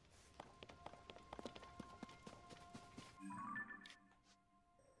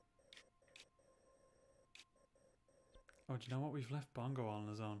 Oh, do you know what? We've left Bongo all on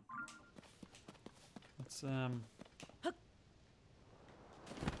his own. Let's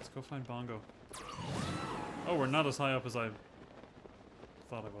go find Bongo. Oh, we're not as high up as I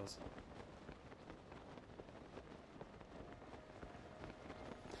thought I was.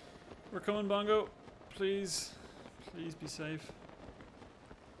 We're coming, Bongo. Please. Please be safe.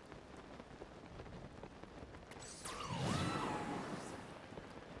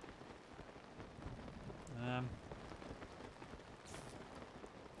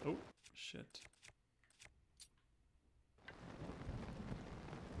 Oh, shit.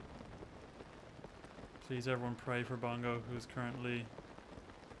 Please, everyone, pray for Bongo, who's currently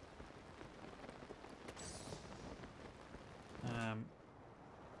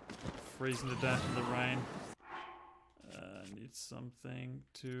freezing to death in the rain. I need something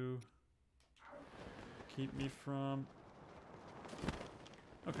to keep me from...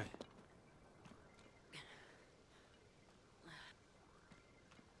 Okay.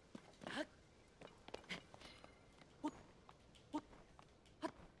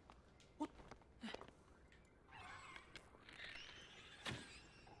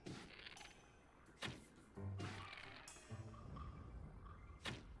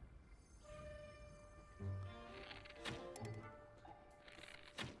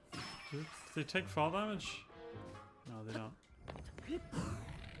 Do they take fall damage? No, they don't.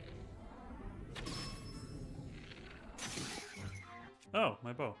 Oh,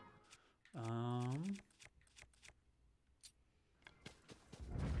 my bow.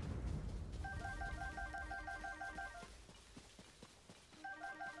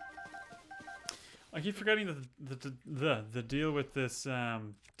 I keep forgetting that the deal with this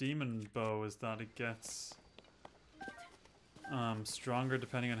demon bow is that it gets stronger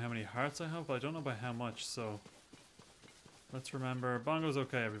depending on how many hearts I have, but I don't know by how much, so let's remember Bongo's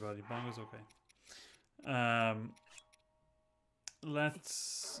okay, everybody. Bongo's okay.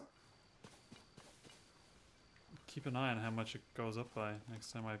 Let's keep an eye on how much it goes up by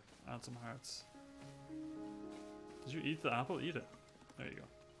next time I add some hearts. Did you eat the apple? Eat it. There you go.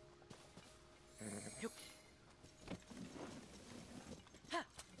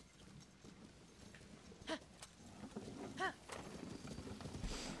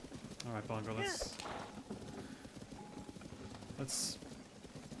 Alright, Bongo, let's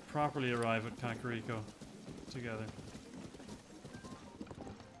properly arrive at Kakariko together.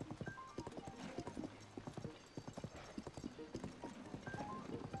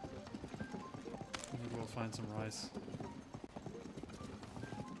 Maybe we'll find some rice.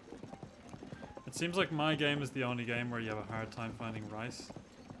 It seems like my game is the only game where you have a hard time finding rice.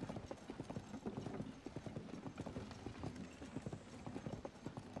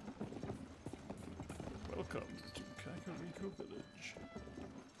 Welcome to Kakariko Village.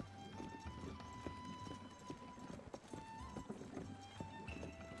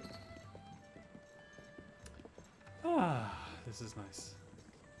 Ah, this is nice.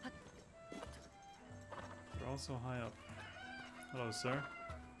 We're all so high up. Hello, sir.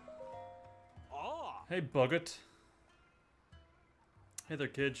 Hey, Buggett. Hey there,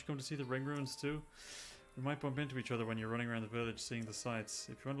 kid. You come to see the ring ruins too? We might bump into each other when you're running around the village seeing the sights.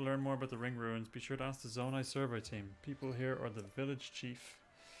 If you want to learn more about the ring ruins, be sure to ask the Zonai survey team. People here are the village chief.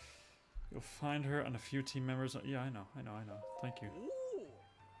 You'll find her and a few team members. Yeah, I know. Thank you.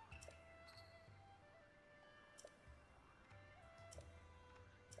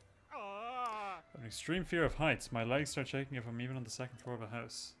 I have an extreme fear of heights. My legs start shaking if I'm even on the second floor of a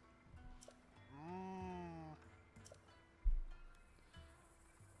house.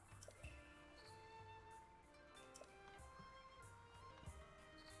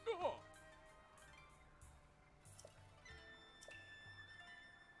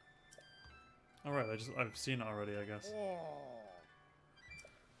 Alright, I've seen it already, I guess.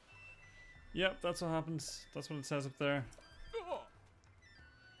 Yep, that's what happens. That's what it says up there.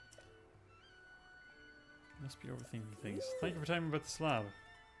 Must be overthinking things. Thank you for telling me about the slab.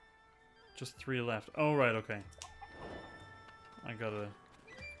 Just 3 left. Oh, right, okay. I gotta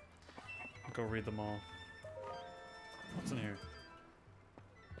go read them all. What's in here?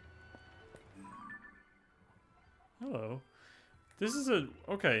 Hello. This is a...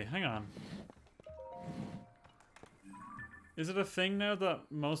 Okay, hang on. Is it a thing now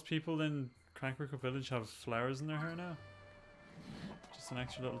that most people in Kakariko Village have flowers in their hair now? Just an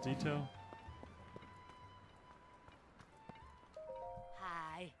extra little detail.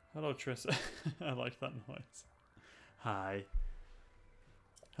 Hi. Hello, Triss. I like that noise. Hi.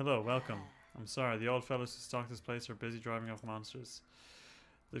 Hello, welcome. I'm sorry, the old fellows who stock this place are busy driving off monsters.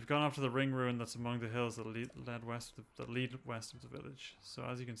 They've gone off to the ring ruin that's among the hills that lead west of the village. So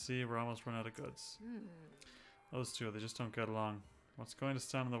as you can see, we're almost run out of goods. Those two, they just don't get along. What's going to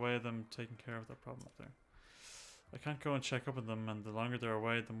stand in the way of them taking care of that problem up there? I can't go and check up on them, and the longer they're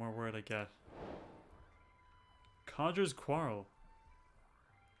away, the more worried I get. Codger's Quarrel.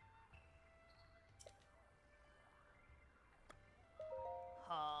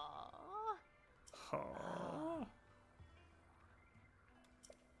 Huh? Huh.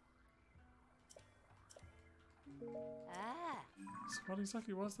 Ah. So what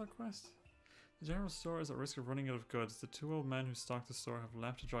exactly was that quest? The general store is at risk of running out of goods. The two old men who stocked the store have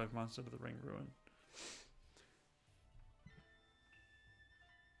left to drive monster to the ring ruin.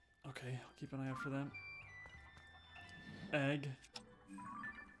 Okay, I'll keep an eye out for them. Egg.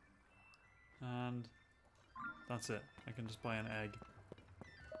 And that's it. I can just buy an egg.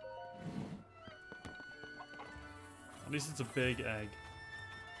 At least it's a big egg.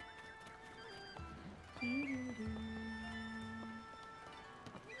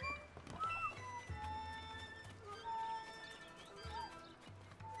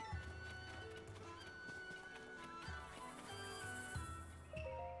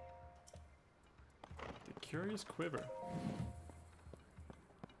 The Curious Quiver.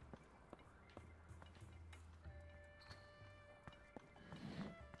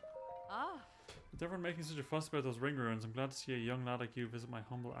 Ah. With everyone making such a fuss about those ring ruins, I'm glad to see a young lad like you visit my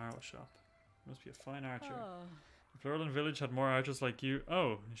humble arrow shop. You must be a fine archer. Oh. If Lurlin Village had more archers like you...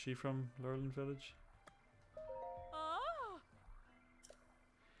 Oh, is she from Lurlin Village? Ah.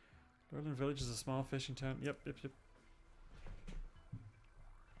 Lurlin Village is a small fishing town. Yep.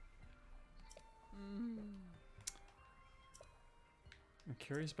 Mm. I'm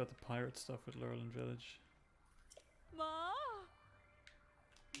curious about the pirate stuff with Lurlin Village. Ma.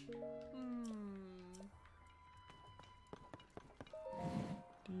 Hmm.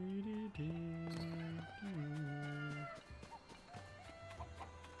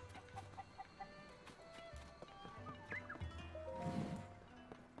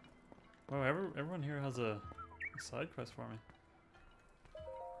 Wow, everyone here has a side quest for me.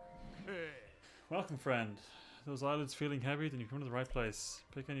 Welcome, friend. Those eyelids feeling heavy? Then you come to the right place.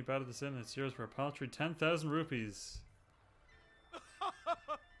 Pick any bed of this inn and it's yours for a paltry 10,000 rupees.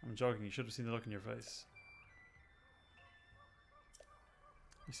 I'm joking, you should have seen the look in your face.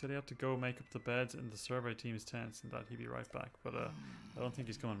 He said he had to go make up the beds in the survey team's tents and that he'd be right back, but I don't think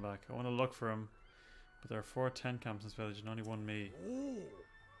he's coming back. I want to look for him, but there are 4 tent camps in this village and only one me.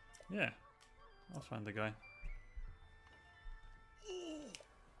 Yeah, I'll find the guy.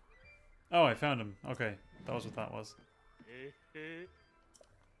 Oh, I found him. Okay, that was what that was. That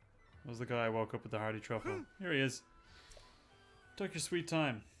was the guy I woke up with the hearty truffle. Here he is. Take your sweet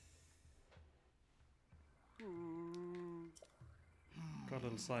time. Got a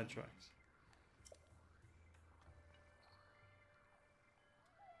little sidetracked.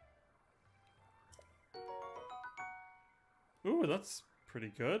 Ooh, that's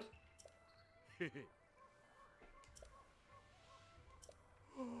pretty good.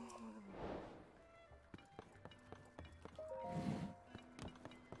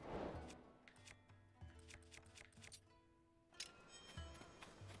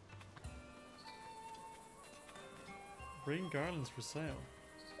 Ring garlands for sale.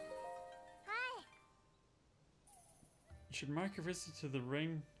 Hi. You should mark your visit to the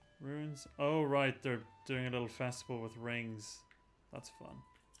ring ruins. Oh right, they're doing a little festival with rings. That's fun.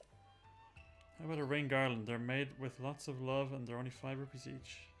 How about a ring garland? They're made with lots of love and they're only 5 rupees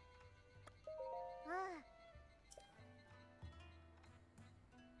each.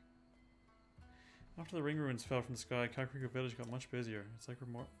 After the ring ruins fell from the sky, Kakariko village got much busier. It's like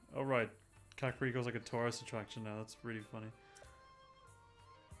we're more... Oh right, Kakariko's like a tourist attraction now. That's really funny.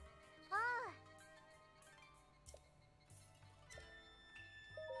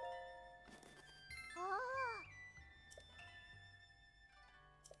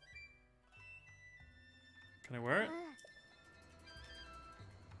 Can I wear it?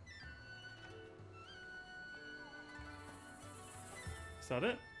 Is that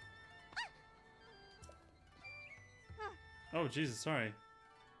it? Oh Jesus, sorry.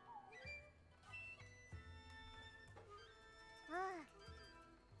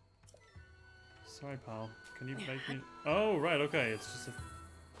 Sorry, pal. Can you make me... Oh, right, okay. It's just a...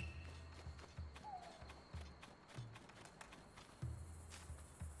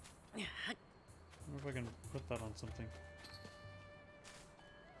 I wonder if I can put that on something.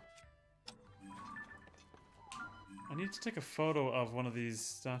 I need to take a photo of one of these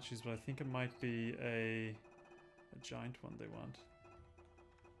statues, but I think it might be a giant one they want.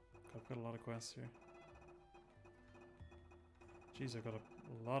 I've got a lot of quests here. Jeez, I've got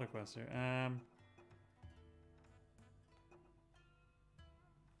a lot of quests here.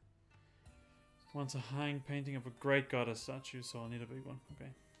 Wants a hang painting of a great goddess statue, so I'll need a big one. Okay.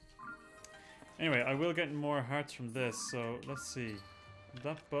 Anyway, I will get more hearts from this, so let's see.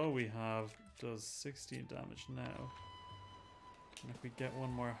 That bow we have does 16 damage now. And if we get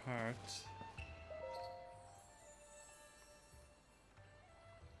one more heart...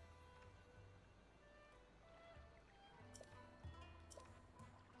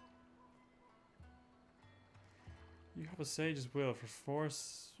 You have a Sage's Will. For 4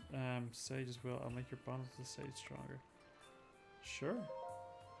 Sage's Will, I'll make your bond with the Sage stronger. Sure.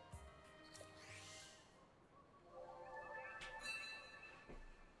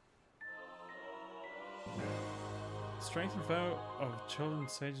 Strength and vow of Chulin,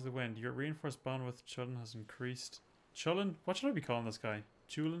 Sage of the Wind. Your reinforced bond with Chulin has increased. Chulin? What should I be calling this guy?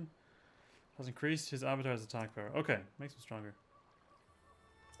 Chulin? Has increased his avatar's attack power. Okay, makes him stronger.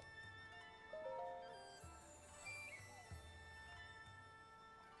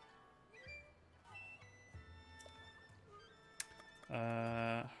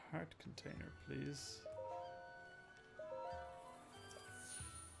 Heart container, please.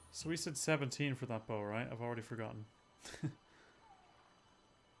 So we said 17 for that bow, right? I've already forgotten.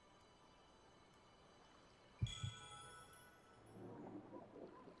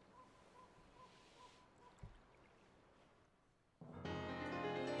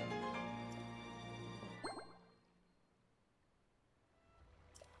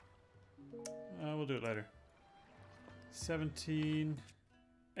 We'll do it later. 17...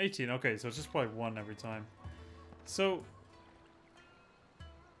 18, okay, so it's just by 1 every time. So...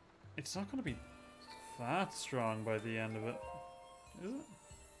 it's not going to be that strong by the end of it, is it?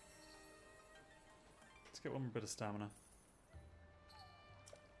 Let's get one more bit of stamina.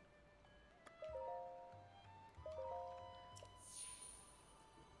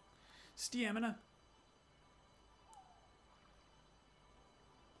 Stamina!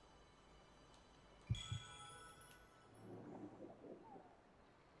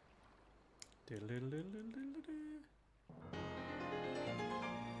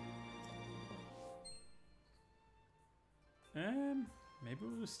 Maybe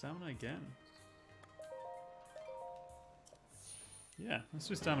we'll do stamina again. Yeah, let's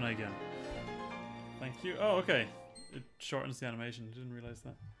do stamina again. Thank you. Oh, okay. It shortens the animation. Didn't realize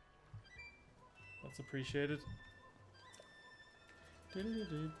that. That's appreciated. What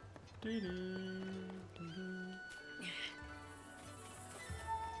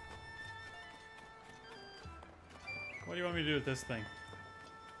do you want me to do with this thing?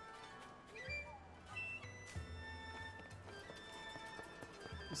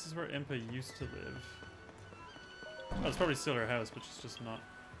 This is where Impa used to live. Oh, it's probably still her house, but she's just not.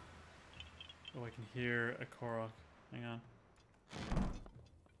 Oh, I can hear a Korok. Hang on.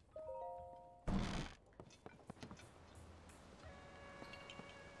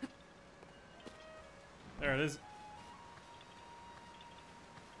 There it is.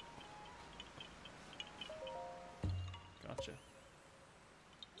 Gotcha.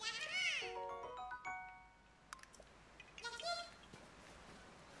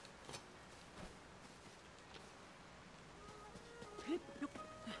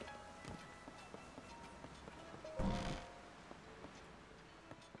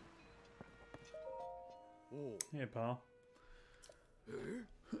 Hey, pal.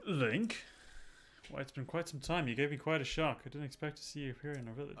 Link? Why, it's been quite some time. You gave me quite a shock. I didn't expect to see you appear in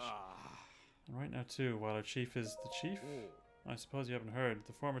our village. And right now, too, while our chief is the chief? I suppose you haven't heard.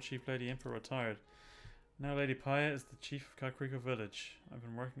 The former chief, Lady Impa, retired. Now Lady Paya is the chief of Kakariko village. I've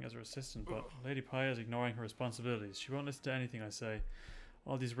been working as her assistant, but Lady Paya is ignoring her responsibilities. She won't listen to anything I say.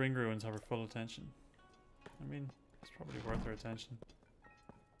 All these ring ruins have her full attention. I mean, it's probably worth her attention.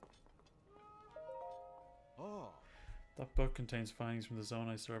 That book contains findings from the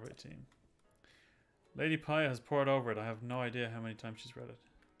Zonai survey team. Lady Paya has pored over it. I have no idea how many times she's read it.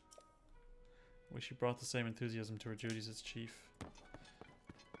 Wish she brought the same enthusiasm to her duties as chief.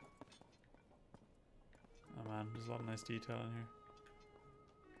 Oh man, there's a lot of nice detail in here.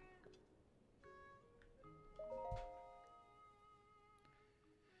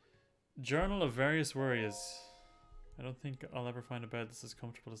 Journal of Various Worries. I don't think I'll ever find a bed that's as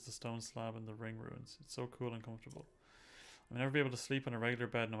comfortable as the stone slab in the ring ruins. It's so cool and comfortable. I'll never be able to sleep on a regular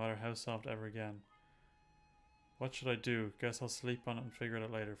bed no matter how soft ever again. What should I do? Guess I'll sleep on it and figure it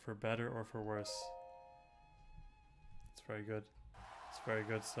out later. For better or for worse. It's very good. It's very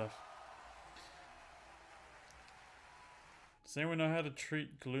good stuff. Does anyone know how to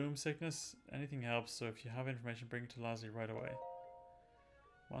treat gloom sickness? Anything helps, so if you have information, bring it to Leslie right away.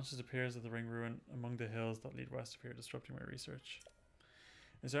 Monsters appears at the ring ruin among the hills that lead west of here, disrupting my research.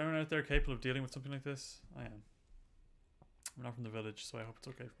 Is there anyone out there capable of dealing with something like this? I am. I'm not from the village, so I hope it's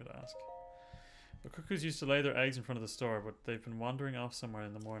okay for me to ask. The cuckoos used to lay their eggs in front of the store, but they've been wandering off somewhere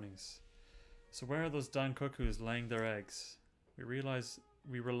in the mornings. So where are those damn cuckoos laying their eggs? We realize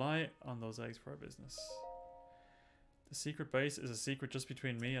we rely on those eggs for our business. The secret base is a secret just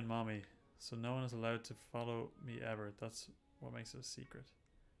between me and Mommy, so no one is allowed to follow me ever. That's what makes it a secret.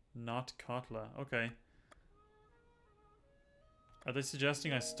 Not Kotla. Okay. Are they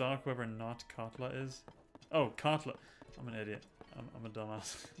suggesting I stalk whoever not Kotla is? Oh, Kotla. I'm an idiot. I'm a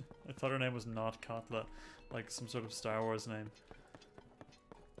dumbass. I thought her name was not Kotla, like some sort of Star Wars name.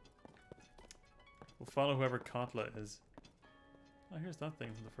 We'll follow whoever Kotla is. Oh, here's that thing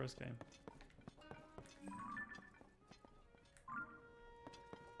from the first game.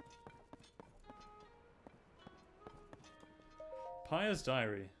 Paya's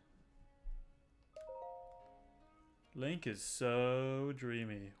diary. Link is so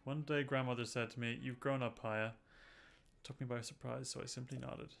dreamy. One day grandmother said to me, "You've grown up, Paya." It took me by surprise, so I simply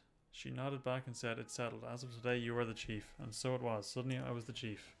nodded. She nodded back and said, "It's settled. As of today, you are the chief." And so it was. Suddenly I was the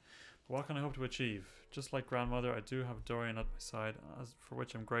chief. But what can I hope to achieve? Just like grandmother, I do have Dorian at my side, for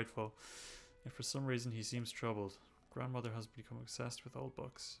which I'm grateful. If for some reason he seems troubled. Grandmother has become obsessed with old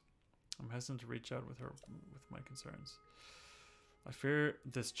books. I'm hesitant to reach out with her with my concerns. I fear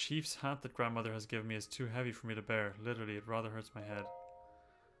this chief's hat that grandmother has given me is too heavy for me to bear. Literally, it rather hurts my head.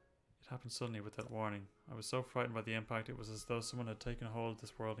 It happened suddenly without warning. I was so frightened by the impact, it was as though someone had taken hold of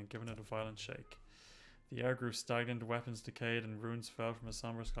this world and given it a violent shake. The air grew stagnant, weapons decayed, and runes fell from a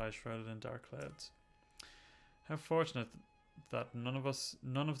somber sky shrouded in dark clouds. How fortunate that none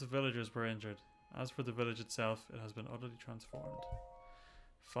of the villagers were injured. As for the village itself, it has been utterly transformed.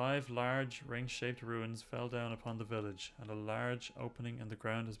 5 large ring-shaped ruins fell down upon the village, and a large opening in the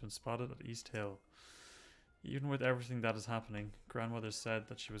ground has been spotted at East Hill. Even with everything that is happening, grandmother said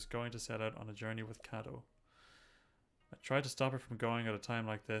that she was going to set out on a journey with Kado. I tried to stop her from going at a time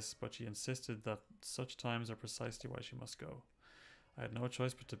like this, but she insisted that such times are precisely why she must go. I had no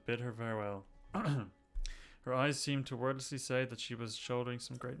choice but to bid her farewell. Her eyes seemed to wordlessly say that she was shouldering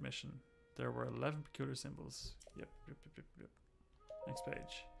some great mission. There were 11 peculiar symbols. Yep. Next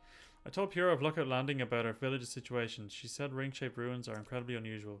page. I told Pura of Lookout Landing about our village's situation. She said ring-shaped ruins are incredibly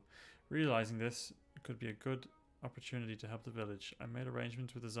unusual. Realizing this could be a good opportunity to help the village, I made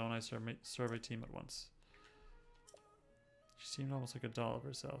arrangements with the Zonai survey team at once. She seemed almost like a doll of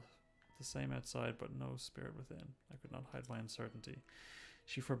herself. The same outside, but no spirit within. I could not hide my uncertainty.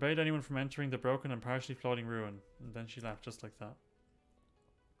 She forbade anyone from entering the broken and partially floating ruin, and then she left just like that.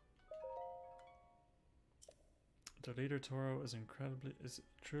 Their leader Toro is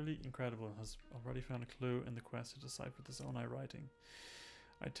truly incredible and has already found a clue in the quest to decipher the Zonai writing.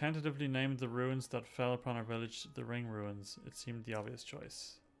 I tentatively named the ruins that fell upon our village the Ring Ruins. It seemed the obvious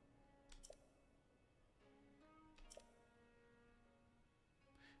choice.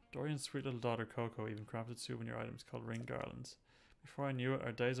 Dorian's sweet little daughter Coco even crafted souvenir items called ring garlands. Before I knew it,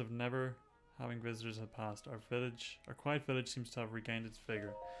 our days of never having visitors had passed. Our quiet village seems to have regained its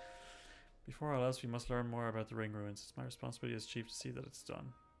vigor. Before all else, we must learn more about the Ring Ruins. It's my responsibility as chief to see that it's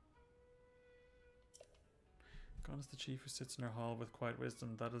done. Gone is the chief who sits in her hall with quiet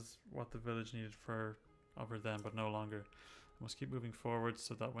wisdom. That is what the village needed of her then, but no longer. I must keep moving forward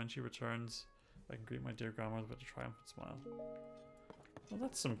so that when she returns, I can greet my dear grandmother with a triumphant smile. Well,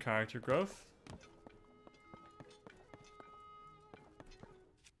 that's some character growth.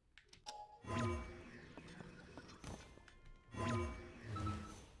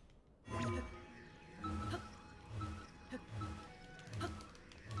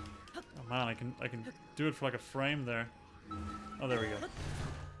 Man, I can do it for like a frame there. Oh, there we go.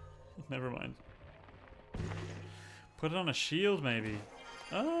 Never mind. Put it on a shield, maybe.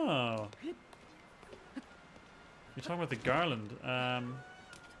 Oh. You're talking about the garland.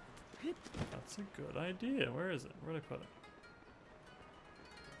 That's a good idea. Where is it? Where did I put it?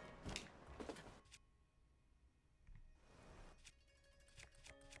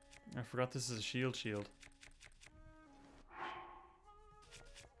 I forgot this is a shield.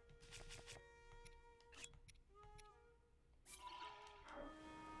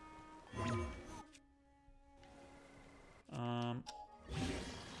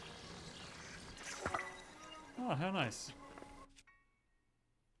 Oh, how nice.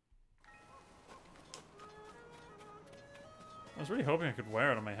 I was really hoping I could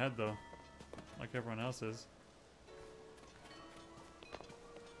wear it on my head though, like everyone else is.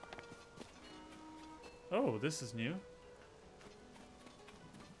 Oh, this is new.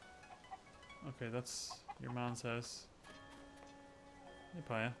 Okay, that's your man's house. Hey,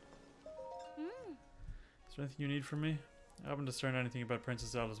 Paya. Is there anything you need from me? I haven't discerned anything about Princess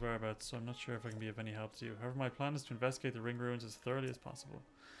Zelda's whereabouts, so I'm not sure if I can be of any help to you. However, my plan is to investigate the Ring Ruins as thoroughly as possible.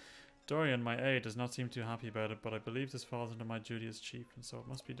 Dorian, my aide, does not seem too happy about it, but I believe this falls under my duty as chief, and so it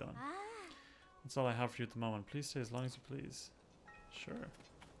must be done. Ah. That's all I have for you at the moment. Please stay as long as you please. Sure.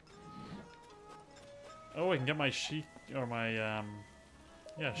 Oh, I can get my chic or my yeah,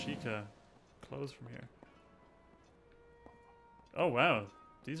 Sheikah clothes from here. Oh wow,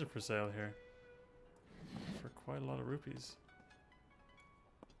 these are for sale here for quite a lot of rupees.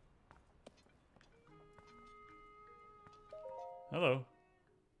 Hello.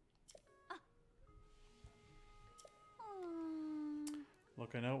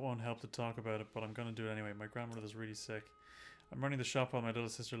 Look, I know it won't help to talk about it, but I'm gonna do it anyway. My grandmother's really sick. I'm running the shop while my little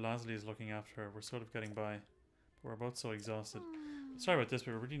sister Leslie is looking after her. We're sort of getting by. But we're both so exhausted. Sorry about this,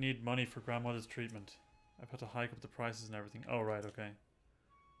 but we really need money for grandmother's treatment. I've had to hike up the prices and everything. Oh, right, okay.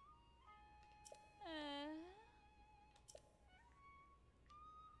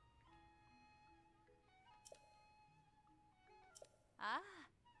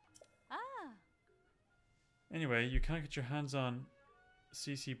 Anyway, you can't get your hands on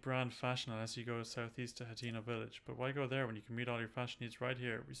CC brand fashion unless you go southeast to Hatino village. But why go there when you can meet all your fashion needs right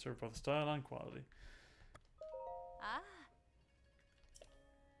here? We serve both style and quality.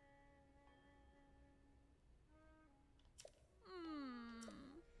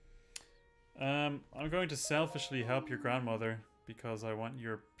 I'm going to selfishly help your grandmother because I want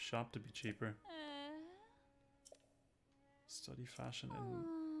your shop to be cheaper. Study fashion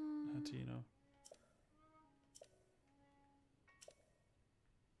in Hatino.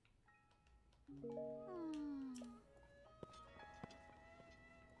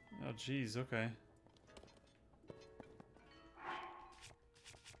 Oh geez, okay.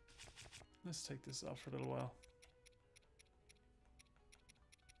 Let's take this off for a little while.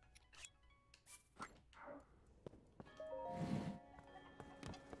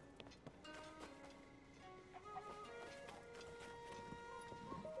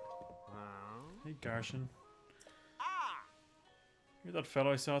 Hey Garshin. You're that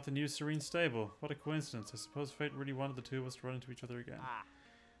fellow I saw at the new Serene stable. What a coincidence. I suppose fate really wanted the two of us to run into each other again.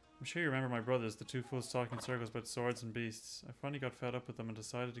 I'm sure you remember my brothers, the two fools talking in circles about swords and beasts. I finally got fed up with them and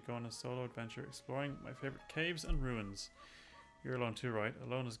decided to go on a solo adventure exploring my favorite caves and ruins. You're alone too, right?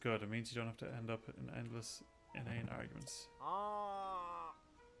 Alone is good. It means you don't have to end up in endless, inane arguments.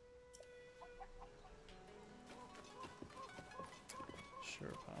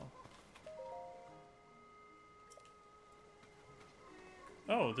 Sure, pal.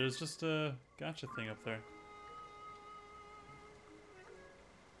 Oh, there's just a gacha thing up there.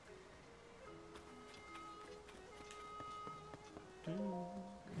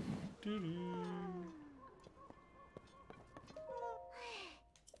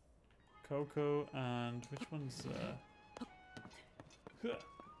 Coco and which one's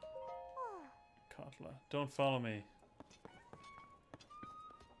Katla. Don't follow me.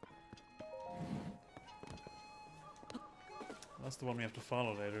 That's the one we have to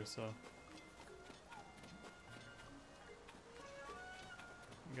follow later, so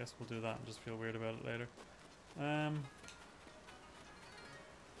I guess we'll do that and just feel weird about it later.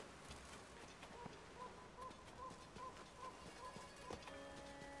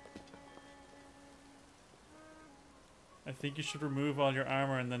 I think you should remove all your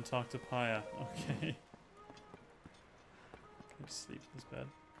armor and then talk to Paya. Okay. Can just sleep in this bed.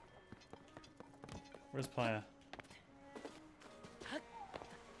 Where's Paya?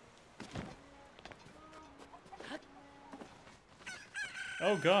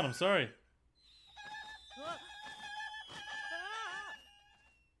 Oh god, I'm sorry.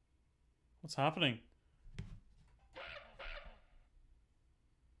 What's happening?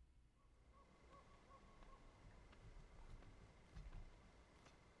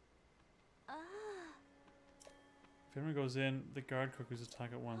 If anyone goes in, the guard cuckoos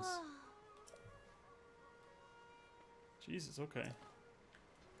attack at once. Jesus, okay.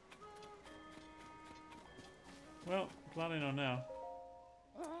 Well, glad I know now.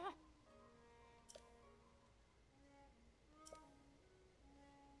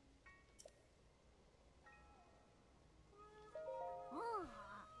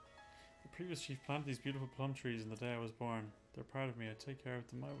 The previous chief planted these beautiful plum trees in the day I was born. They're part of me. I take care of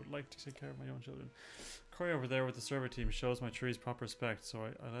them. I would like to take care of my own children. Corey over there with the survey team shows my trees proper respect, so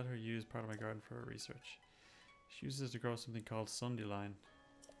I let her use part of my garden for her research. She uses it to grow something called sundyline.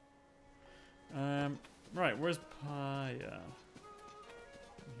 Right, where's Paya?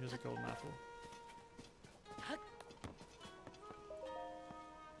 Here's a golden apple.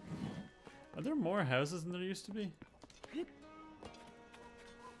 Are there more houses than there used to be?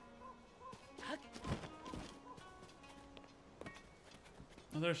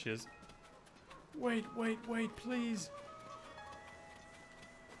 Oh, there she is. Wait, wait, wait, please.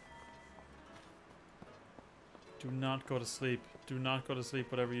 Do not go to sleep. Do not go to sleep,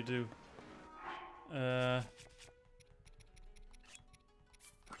 whatever you do.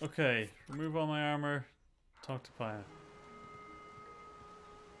 Okay, remove all my armor. Talk to Paya.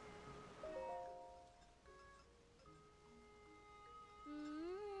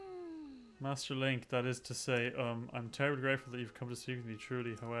 Master Link, that is to say, I'm terribly grateful that you've come to speak with me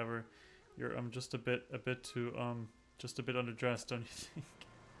truly. However, you're just a bit too just a bit underdressed, don't you think?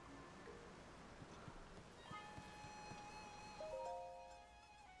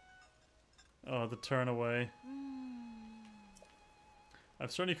 Oh, the turn away.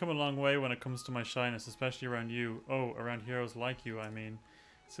 I've certainly come a long way when it comes to my shyness, especially around you. Oh, around heroes like you, I mean.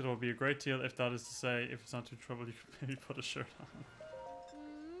 So it will be a great deal if that is to say, if it's not too trouble, you could maybe put a shirt on.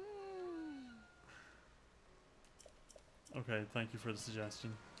 Okay, thank you for the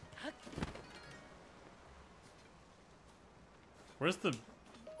suggestion. Where's the...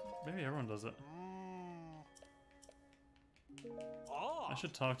 Maybe everyone does it. I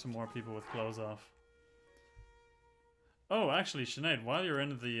should talk to more people with clothes off. Oh, actually, Sinead, while you're in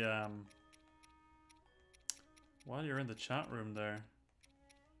the chat room there,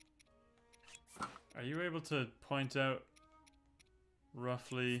 are you able to point out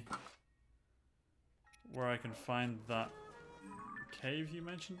roughly where I can find that cave you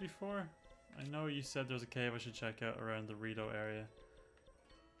mentioned before? I know you said there's a cave I should check out around the Rito area.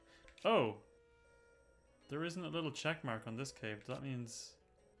 Oh! There isn't a little check mark on this cave. That means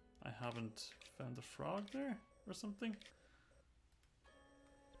I haven't found the frog there or something?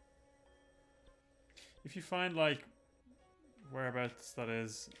 If you find, like, whereabouts that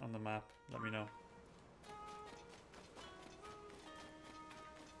is on the map, let me know.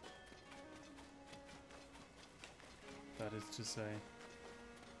 That is to say.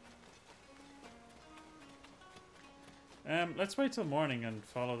 Let's wait till morning and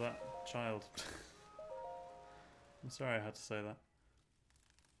follow that child. I'm sorry I had to say that.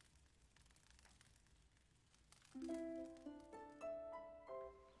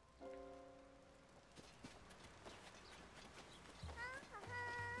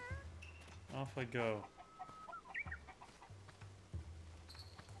 Off I go.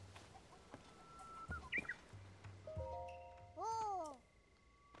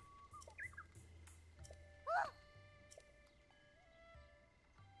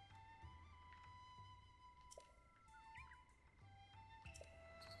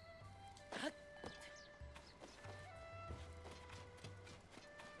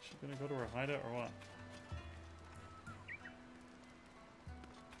 She gonna go to her hideout or what?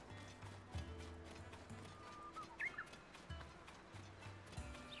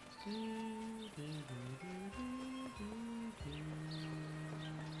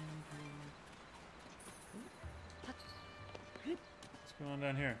 What's going on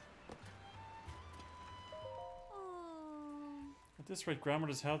down here? At this rate,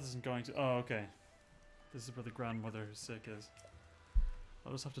 grandmother's health isn't going to... Oh, okay. This is where the grandmother who's sick is.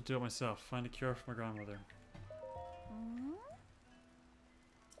 I'll just have to do it myself. Find a cure for my grandmother.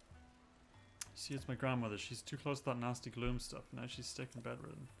 See, it's my grandmother. She's too close to that nasty gloom stuff. Now she's sick and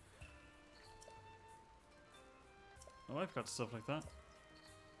bedridden. Oh, I've got stuff like that.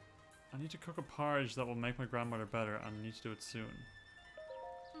 I need to cook a porridge that will make my grandmother better, and I need to do it soon.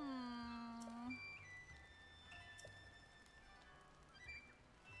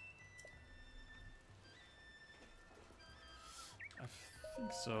 I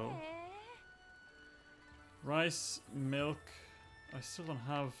think so. Rice, milk. I still don't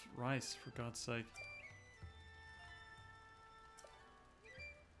have rice, for God's sake.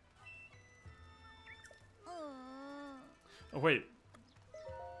 Oh, wait.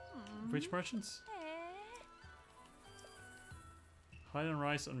 Which merchants? Hide on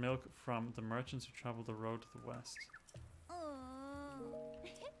rice and milk from the merchants who travel the road to the west.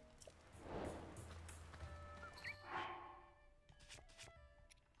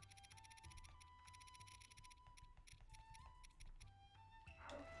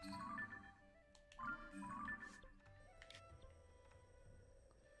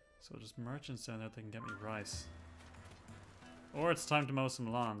 So just merchants down there that can get me rice. Or it's time to mow some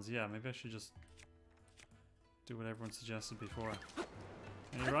lawns. Yeah, maybe I should just do what everyone suggested before.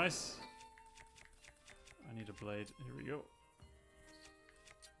 Any rice? I need a blade. Here we go.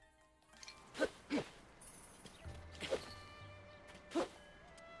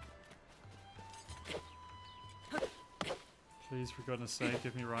 Please, for goodness sake,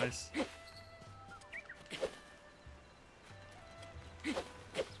 give me rice.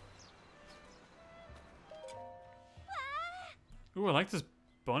 Ooh, I like this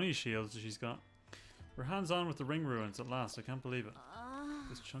bunny shield she's got. We're hands-on with the ring ruins at last. I can't believe it.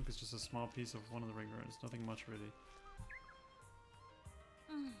 This chunk is just a small piece of one of the ring runes. Nothing much really.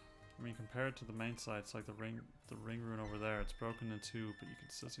 I mean, compared to the main side, it's like the ring rune over there. It's broken in two, but you can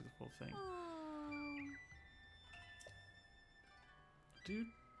still see the full thing. Do,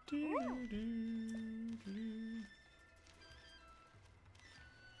 do, do, do.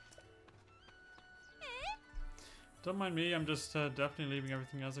 Don't mind me, I'm just definitely leaving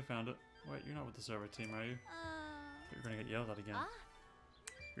everything as I found it. Wait, you're not with the server team, are you? But you're gonna get yelled at again.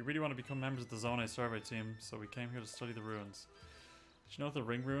 We really want to become members of the Zone A survey team, so we came here to study the ruins. Did you know the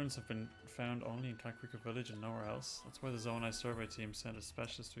ring ruins have been found only in Kakariko village and nowhere else? That's why the Zone A survey team sent a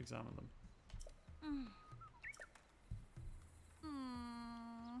specialist to examine them.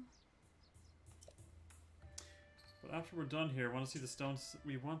 But after we're done here, we want to see the stones.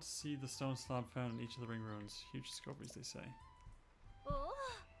 We want to see the stone slab found in each of the ring ruins. Huge discoveries, they say.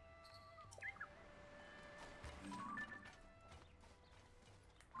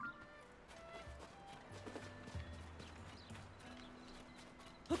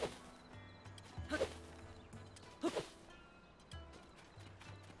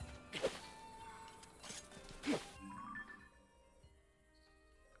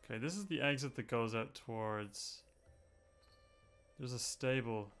 Okay, this is the exit that goes out towards... There's a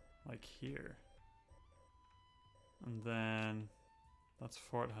stable, like here. And then... That's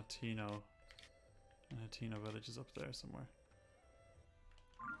Fort Hatino. And Hatino village is up there somewhere.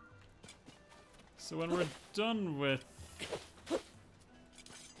 So when we're done with...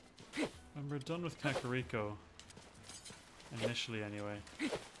 When we're done with Kakariko... Initially anyway.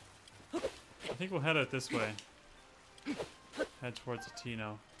 I think we'll head out this way. Head towards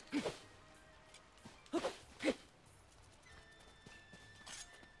Hatino.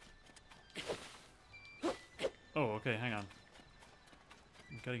 Oh, okay, hang on.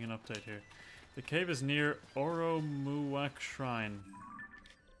 I'm getting an update here. The cave is near Oromuwak Shrine.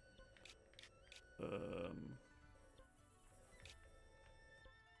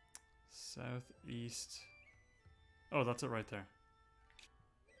 Southeast. Oh, that's it right there.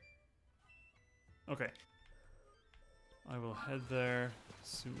 Okay. I will head there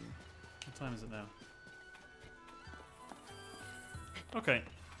soon. What time is it now? Okay.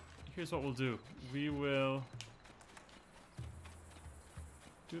 Here's what we'll do. We will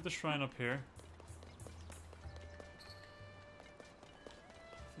do the shrine up here.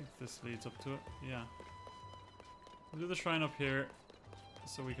 I think this leads up to it. Yeah. We'll do the shrine up here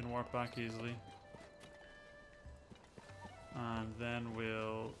so we can warp back easily. And then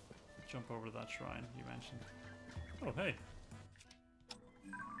we'll jump over to that shrine you mentioned. Oh, hey.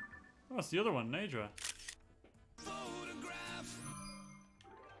 Oh, it's the other one, Nadra.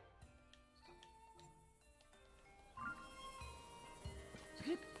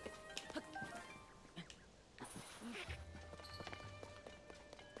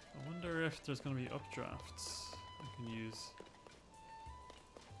 I wonder if there's going to be updrafts I can use.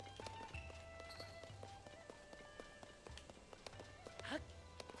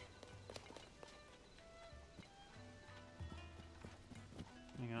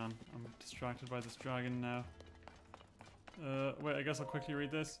 Hang on, I'm distracted by this dragon now. Wait, I guess I'll quickly read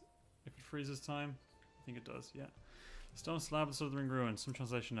this. If it freezes time. I think it does, yeah. Stone slab of Southern Ruin. Some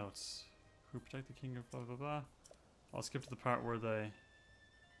translation notes. Who protect the king of blah blah blah. I'll skip to the part where they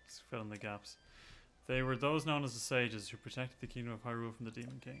fill in the gaps. They were those known as the sages who protected the kingdom of Hyrule from the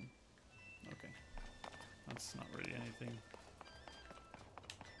Demon King. Okay. That's not really anything.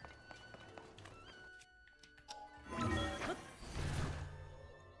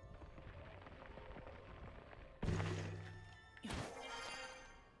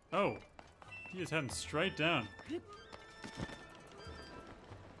 Oh! He is heading straight down.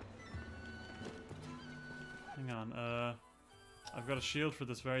 Hang on, I've got a shield for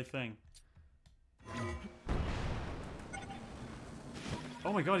this very thing.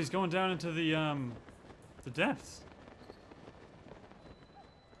 Oh my god, he's going down into the depths.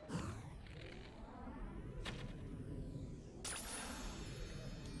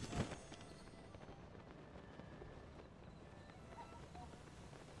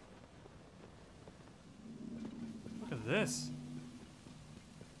 Look at this.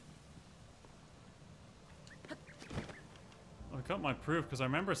 I got my proof because I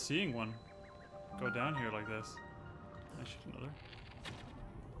remember seeing one go down here like this. I shoot another.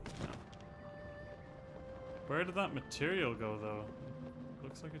 No. Where did that material go though?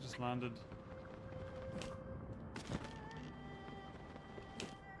 Looks like it just landed.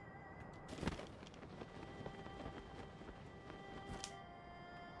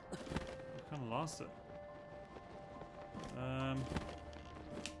 I kind of lost it.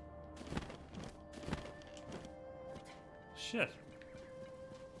 Shit.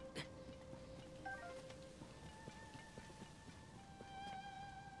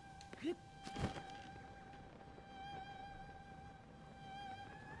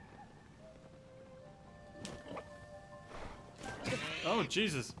 Oh,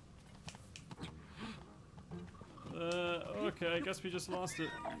 Jesus. Okay, I guess we just lost it.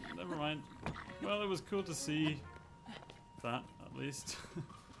 Never mind. Well, it was cool to see that, at least.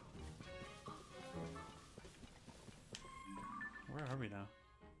 Where are we now?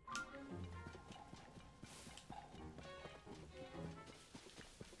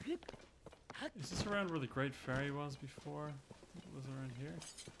 Is this around where the Great Ferry was before? It was around here?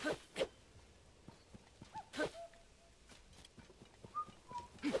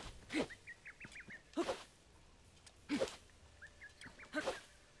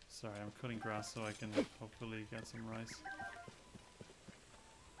 Sorry, I'm cutting grass so I can hopefully get some rice.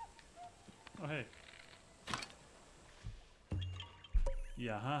 Oh, hey.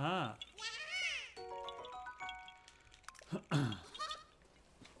 Yeah, haha.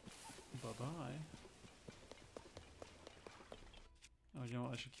 Bye-bye. Oh, you know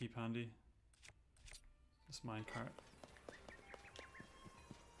what I should keep handy? This minecart.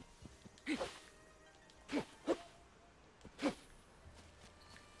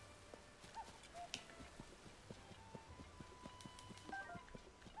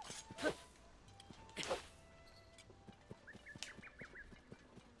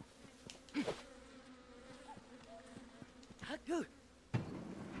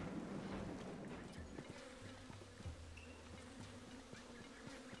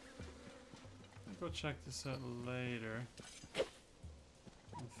 I'll go check this out later.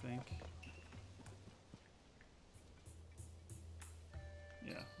 I think.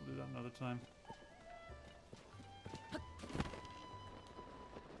 Yeah, we'll do that another time.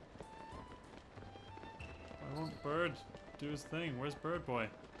 Why won't Bird do his thing? Where's Bird Boy?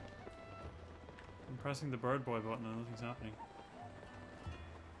 I'm pressing the Bird Boy button and nothing's happening.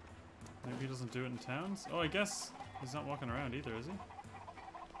 Maybe he doesn't do it in towns? Oh, I guess he's not walking around either, is he?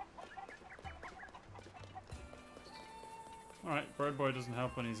 Alright, Bird Boy doesn't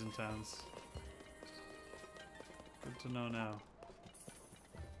help when he's in towns. Good to know now.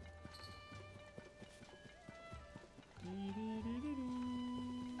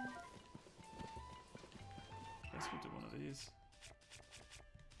 Guess we'll do one of these.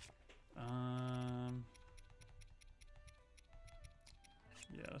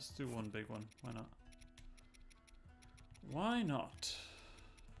 Yeah, let's do one big one. Why not? Why not?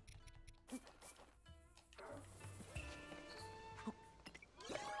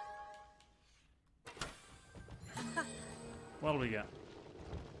 What do we get?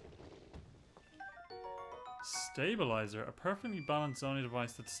 Stabilizer, a perfectly balanced zoning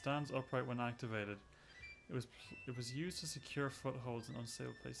device that stands upright when activated. It was used to secure footholds in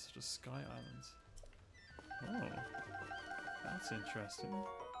unstable places such as Sky Islands. Oh, that's interesting.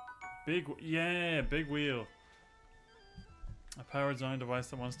 Big wheel. A powered zoning device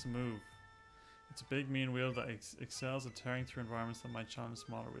that wants to move. It's a big mean wheel that excels at tearing through environments that might challenge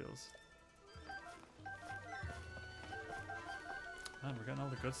smaller wheels. Man, we're getting all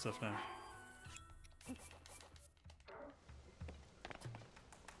the good stuff now.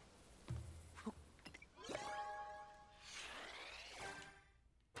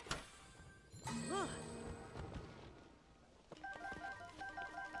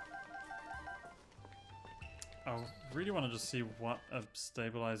 I really want to just see what a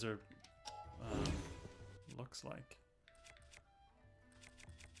stabilizer looks like.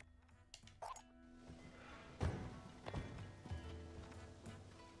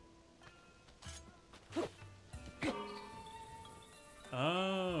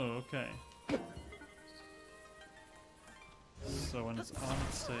 Oh, okay. So when it's on,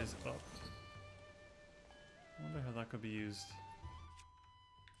 it stays up. I wonder how that could be used.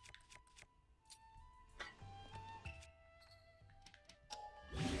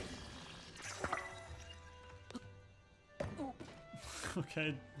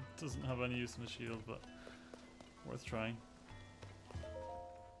 Okay, doesn't have any use in a shield, but worth trying.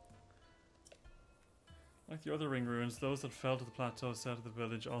 Like the other ring ruins, those that fell to the plateau south of the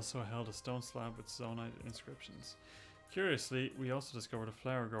village also held a stone slab with zonite inscriptions. Curiously, we also discovered a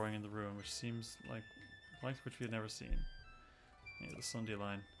flower growing in the ruin, which seems like which we had never seen. Yeah, the Sunday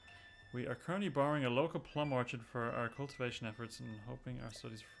line. We are currently borrowing a local plum orchard for our cultivation efforts and hoping our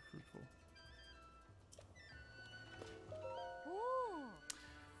studies are fruitful.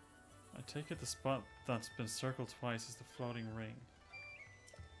 I take it the spot that's been circled twice is the floating ring.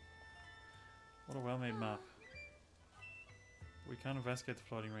 What a well-made map. We can't investigate the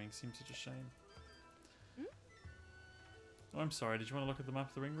floating ring, seems such a shame. Oh, I'm sorry, did you want to look at the map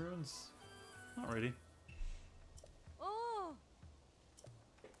of the ring ruins? Not really. Oh.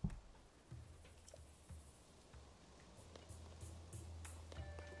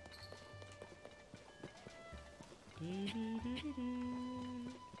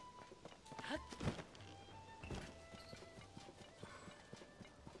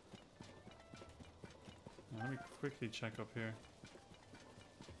 quickly check up here.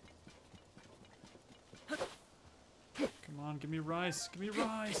 Come on, give me rice. Give me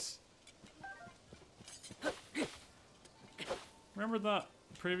rice. Remember that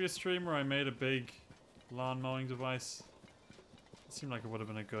previous stream where I made a big lawn mowing device? It seemed like it would have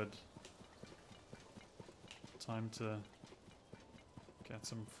been a good time to get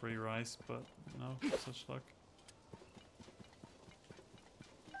some free rice, but no such luck.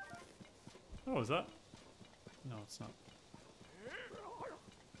 Oh, is that? No, it's not.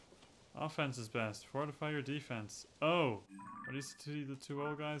 Offense is best. Fortify your defense. Oh! Are these the two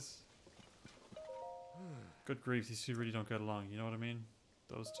old guys? Good grief, these two really don't get along. You know what I mean?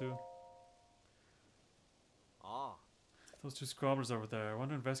 Those two. Ah. Those two squabblers over there. I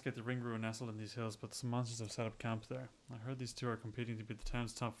want to investigate the ring ruin nestled in these hills, but some monsters have set up camp there. I heard these two are competing to be the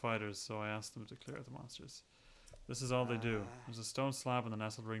town's top fighters, so I asked them to clear out the monsters. This is all they do. There's a stone slab in the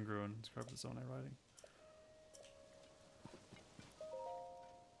nestled ring ruin. Described its own writing.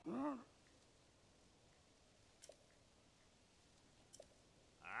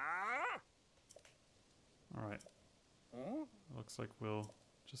 Alright. Looks like we'll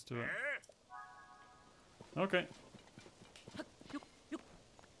just do it. Okay.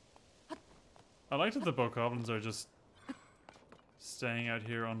 I like that the bokoblins are just staying out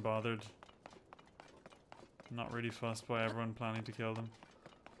here unbothered. Not really fussed by everyone planning to kill them.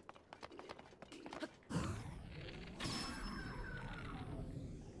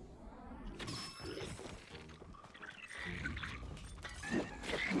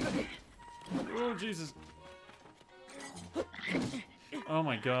 Oh, Jesus. Oh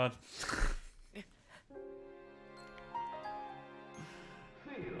my god.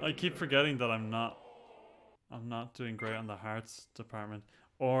 I keep forgetting that I'm not doing great on the hearts department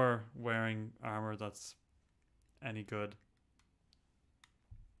or wearing armor that's any good.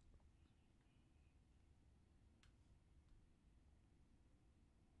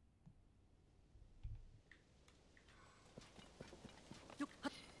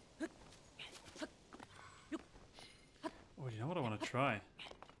 Oh, you know what I want to try?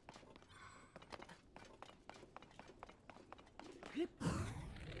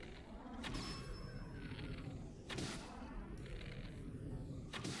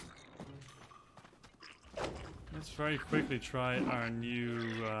 Let's very quickly try our new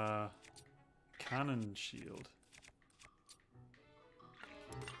cannon shield.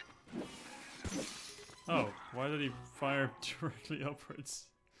 Oh, why did he fire directly upwards?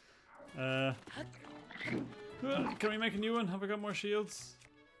 Can we make a new one? Have I got more shields?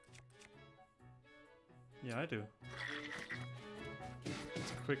 Yeah, I do.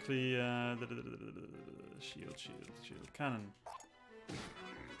 Let's quickly shield, cannon.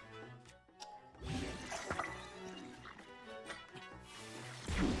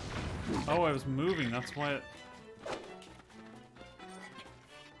 Oh, I was moving, that's why it...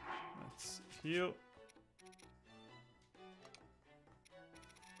 Let's heal.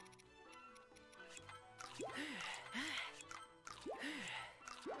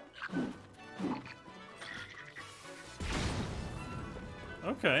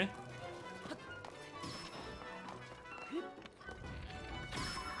 Okay.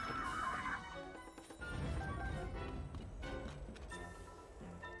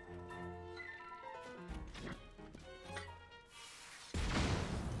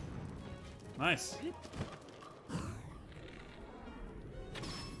 Nice.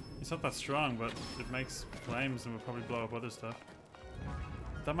 It's not that strong, but it makes flames and will probably blow up other stuff.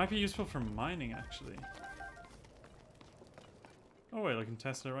 That might be useful for mining, actually. Oh wait, I can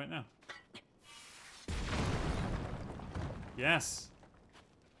test it right now. Yes!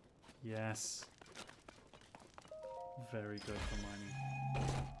 Yes. Very good for mining.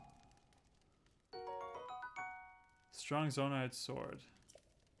 Strong zonite sword.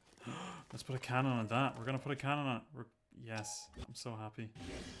 Let's put a cannon on that. We're gonna put a cannon on it. Yes, I'm so happy.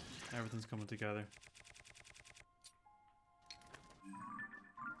 Everything's coming together.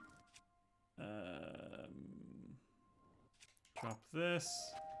 Drop this.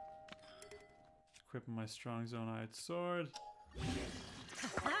 Equipping my strong zonite sword.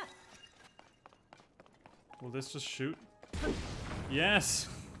 Will this just shoot? Yes!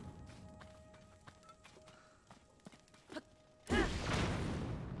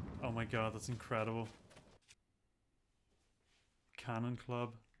 Oh my god, that's incredible. Cannon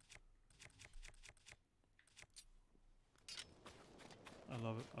club. I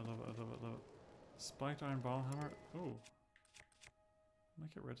love it, I love it, I love it, I love it. Spiked iron ball hammer. Oh. I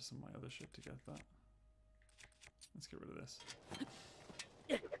might get rid of some of my other shit to get that. Let's get rid of this.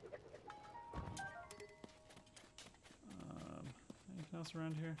 Anything else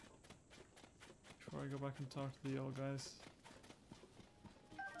around here? Before I go back and talk to the old guys.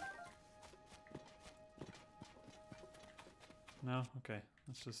 No? Okay.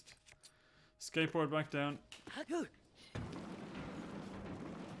 Let's just skateboard back down.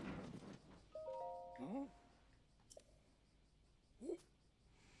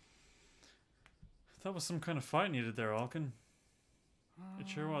 That was some kind of fight needed there, Alkin. It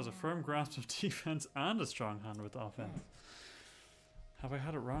sure was. A firm grasp of defense and a strong hand with offense. Have I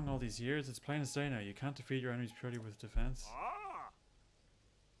had it wrong all these years? It's plain as day now. You can't defeat your enemies purely with defense.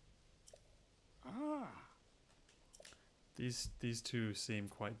 These two seem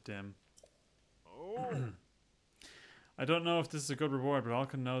quite dim. I don't know if this is a good reward, but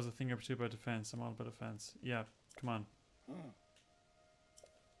Alkin knows a thing or two about defense. I'm all about defense. Yeah, come on.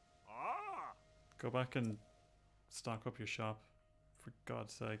 Go back and stock up your shop, for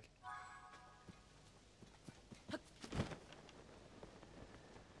God's sake. A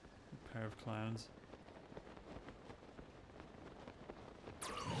pair of clowns.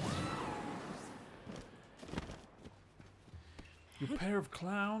 You pair of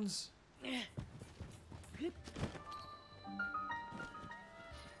clowns?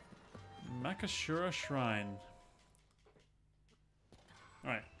 Makashura Shrine.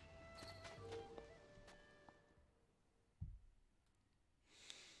 Alright.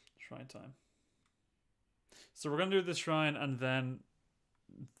 Shrine time. So we're gonna do this shrine and then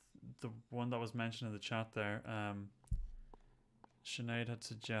the one that was mentioned in the chat there. Sinead had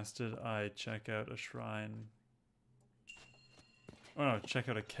suggested I check out a shrine. Oh no, check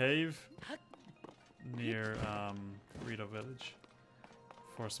out a cave near Rito Village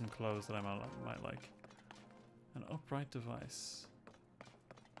for some clothes that I might like. An upright device.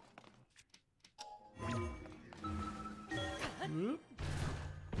 Whoop.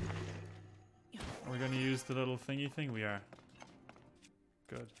 Are we going to use the little thingy thing? We are.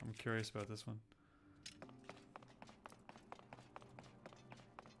 Good. I'm curious about this one.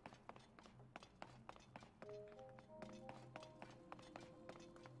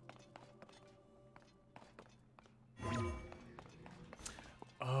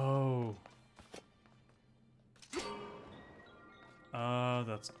 Oh. Oh,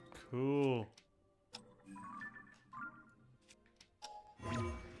 that's cool.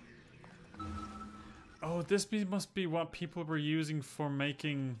 Oh, this must be what people were using for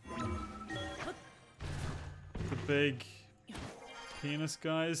making the big penis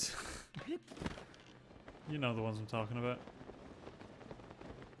guys. You know the ones I'm talking about.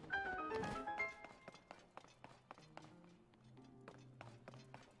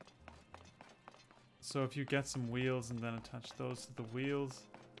 So if you get some wheels and then attach those to the wheels.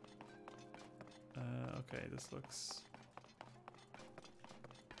 Okay, this looks...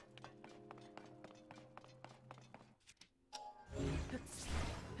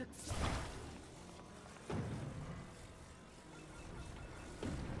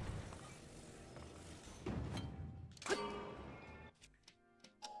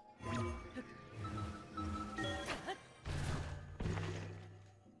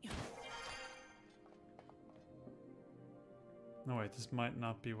 No, wait, this might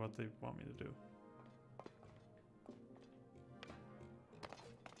not be what they want me to do.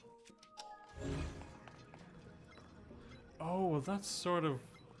 Oh, well that's sort of...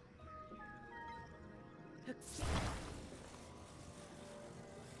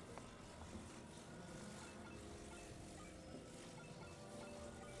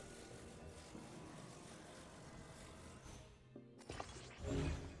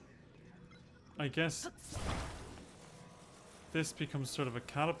 I guess this becomes sort of a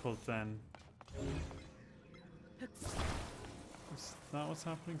catapult then. Is that what's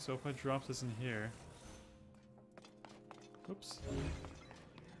happening? So if I drop this in here... Oops.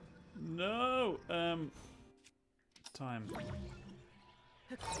 No! Time.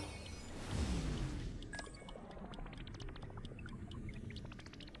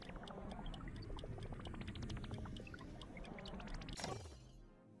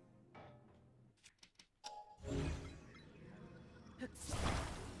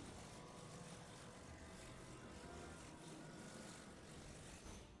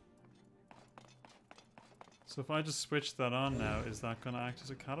 So if I just switch that on now, is that going to act as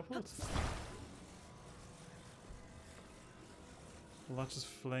a catapult? Will that just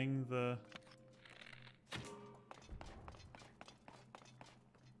fling the...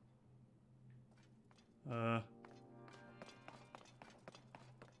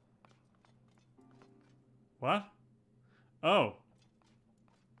 What? Oh!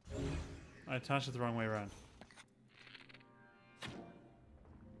 I attached it the wrong way around.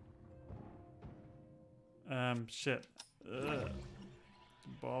 Shit. Ugh.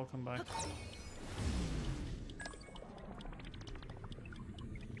 Ball, come back.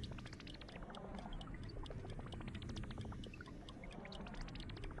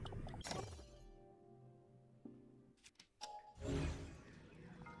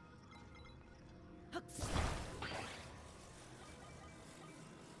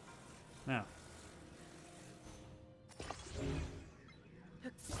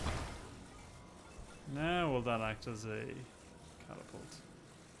 will that act as a catapult?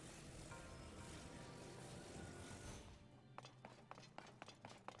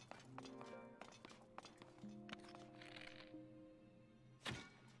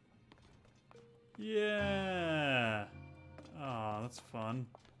 Yeah! Oh, that's fun.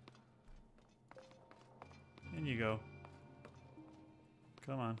 In you go.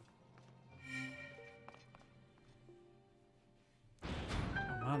 Come on.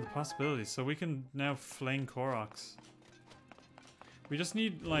 Oh man, the possibilities. So we can now fling Koroks. We just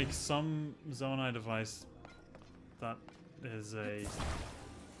need like some Zonai device that is a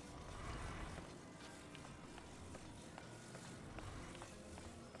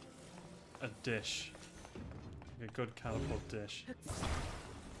dish. Like a good catapult dish.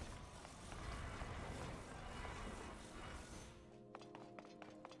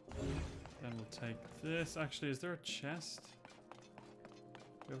 Then we'll take this. Actually, is there a chest?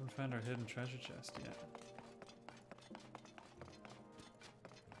 We haven't found our hidden treasure chest yet.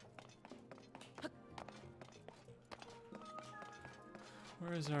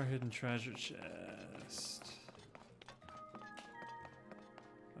 Where is our hidden treasure chest?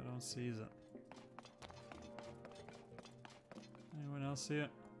 I don't see it. Anyone else see it?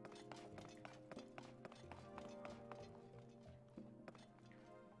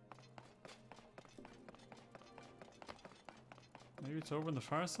 Maybe it's over on the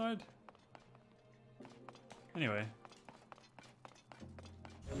far side? Anyway.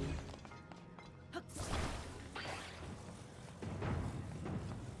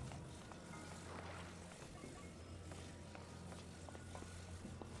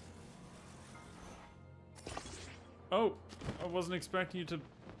 Oh! I wasn't expecting you to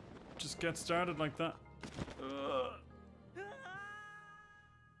just get started like that. Ugh.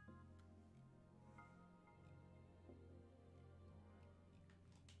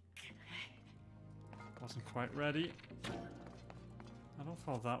 Wasn't quite ready. I don't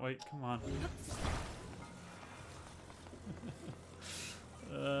fall that way. Come on.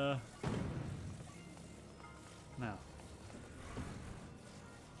 Now.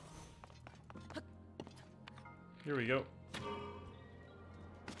 Here we go.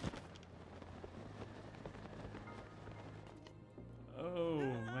 Oh,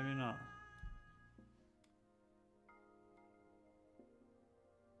 maybe not.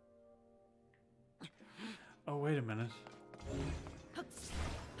 Oh, wait a minute.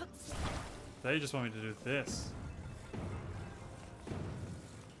 They just want me to do this.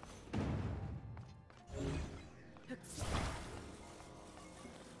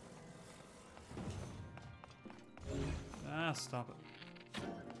 Ah, stop it.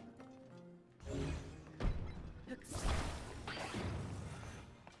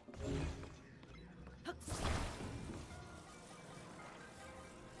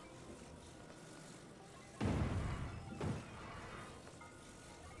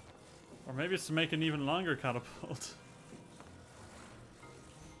 Or maybe it's to make an even longer catapult.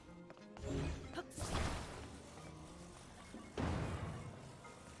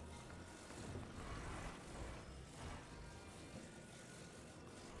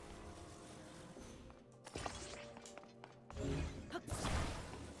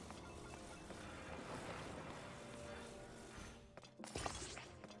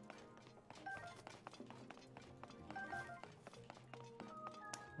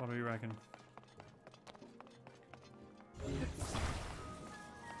 What do you reckon? Oh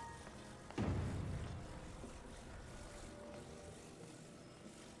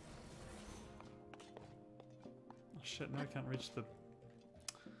shit, now I can't reach the...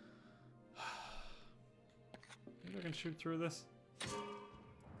 Maybe I can shoot through this?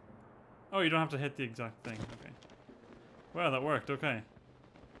 Oh, you don't have to hit the exact thing. Okay. Well, that worked. Okay.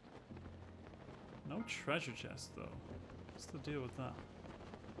 No treasure chest, though. What's the deal with that?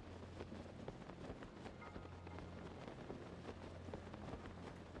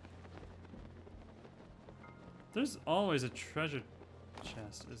 There's always a treasure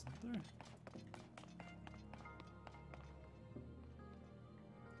chest, isn't there?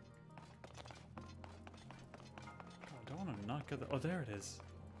 God, I don't want to not get the... Oh, there it is.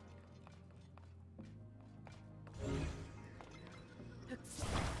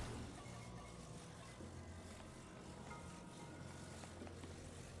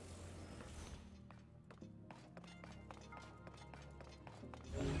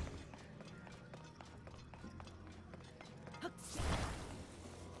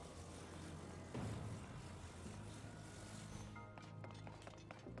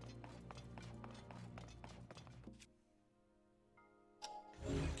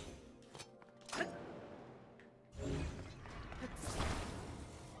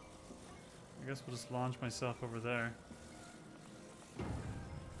 guess we'll just launch myself over there.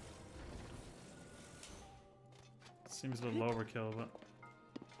 Seems a little overkill, but...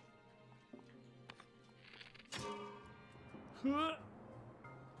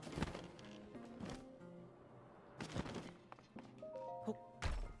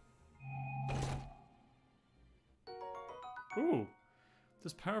 Ooh!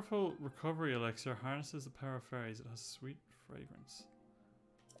 This powerful recovery elixir harnesses the power of fairies. It has sweet fragrance.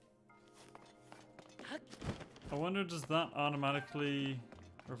 I wonder, does that automatically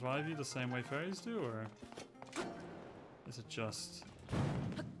revive you the same way fairies do, or is it just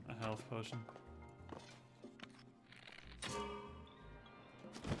a health potion?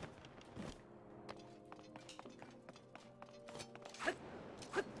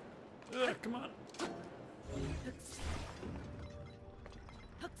 Ugh, come on!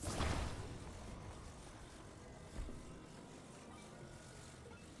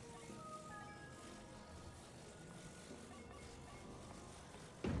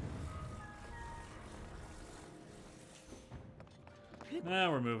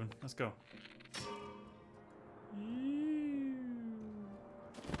 Now we're moving. Let's go.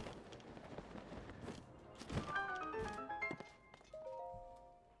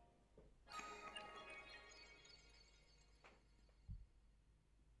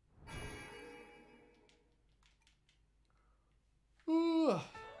 Ooh.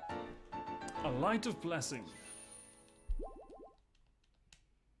 A light of blessing.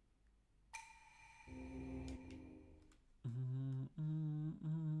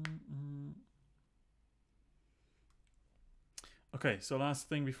 Okay, so last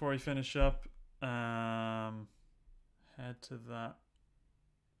thing before we finish up, head to that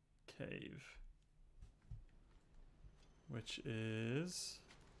cave, which is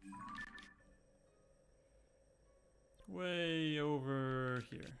way over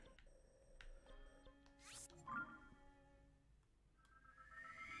here.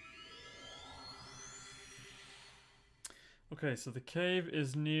 Okay, so the cave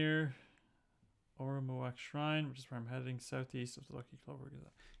is near Oromoak Shrine, which is where I'm heading, southeast of the Lucky Clover.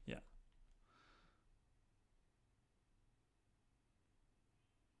 Yeah.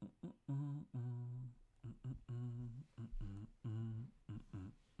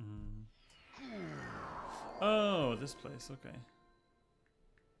 Oh, this place, okay.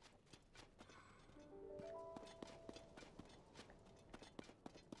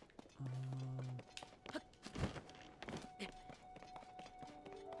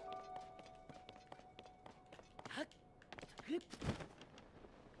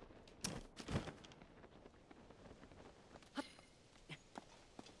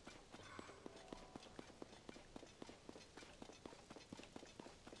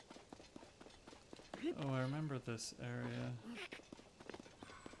 Oh, I remember this area.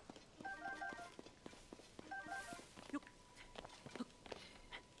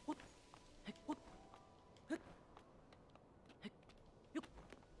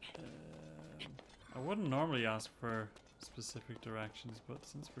 I wouldn't normally ask for specific directions, but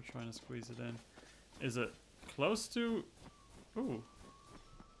since we're trying to squeeze it in, is it close to... Ooh.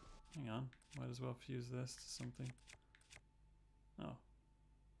 Hang on. Might as well fuse this to something. Oh.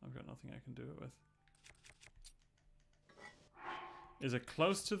 I've got nothing I can do it with. Is it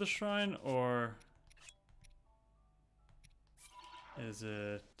close to the shrine, or is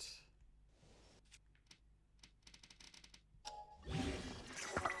it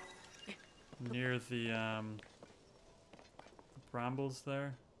near the brambles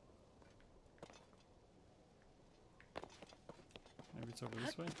there? Maybe it's over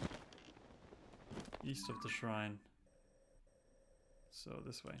this way? East of the shrine. So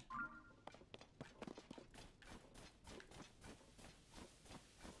this way.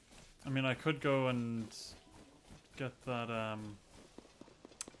 I mean, I could go and get that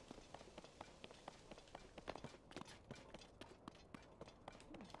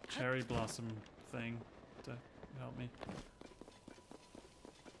cherry blossom thing to help me.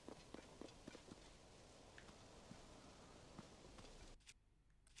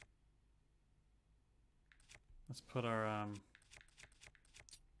 Let's put our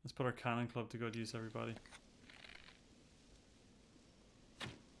cannon club to good use, everybody.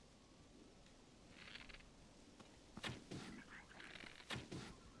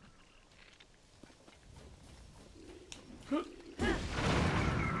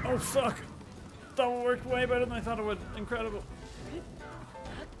 Oh fuck! That worked way better than I thought it would. Incredible.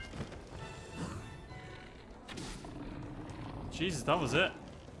 Jesus, that was it.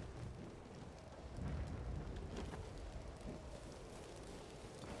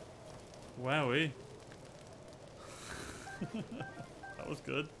 Wowee. That was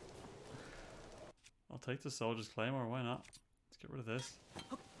good. I'll take the soldier's claymore, why not? Let's get rid of this.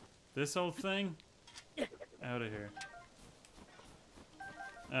 This old thing? Out of here.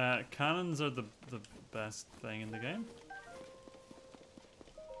 Cannons are the best thing in the game.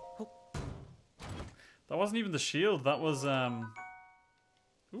 That wasn't even the shield, that was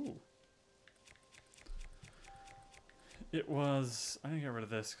ooh. It was, I'm gonna get rid of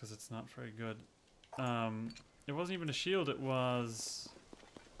this because it's not very good. It wasn't even a shield, it was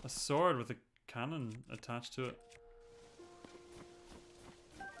a sword with a cannon attached to it.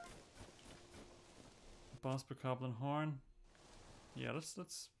 Boss Bokoblin horn. Yeah, let's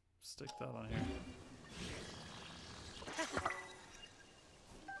stick that on here.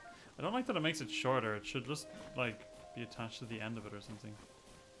 I don't like that it makes it shorter. It should just like be attached to the end of it or something.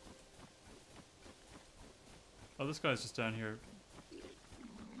 Oh, this guy's just down here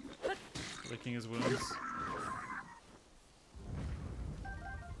licking his wounds.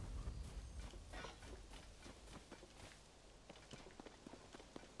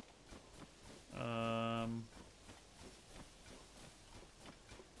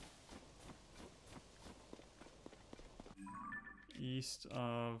 East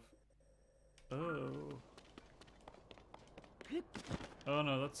of... Oh. Oh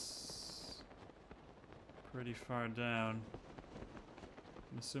no, that's pretty far down.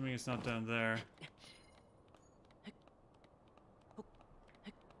 I'm assuming it's not down there.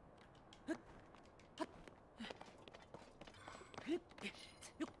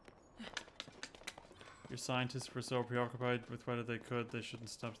 Your scientists were so preoccupied with whether they could, they shouldn't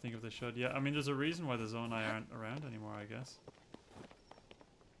stop to think if they should. Yeah, I mean, there's a reason why the Zonai aren't around anymore, I guess.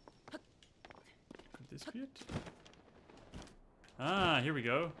 Could this be it? Ah, here we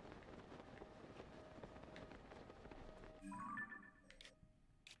go.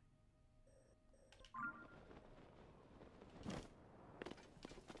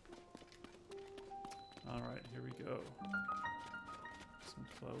 Alright, here we go. Some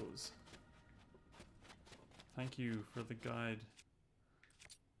clothes. Thank you for the guide.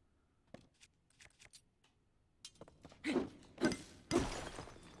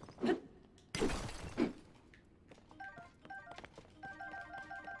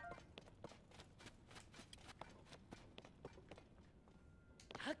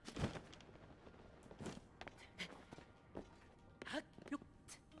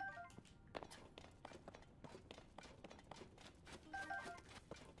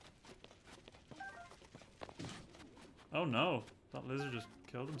 Oh no, that lizard just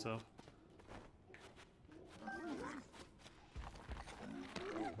killed himself.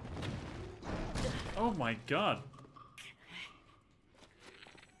 Oh my god.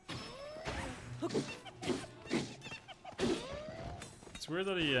 It's weird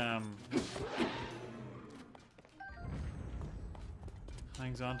that he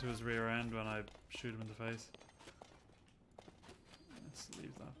hangs onto his rear end when I shoot him in the face. Let's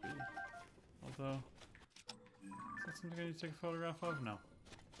leave that be. Although, is that something I need to take a photograph of? No.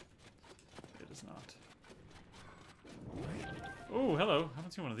 It is not. Oh, hello.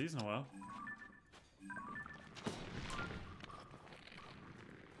 Haven't seen one of these in a while.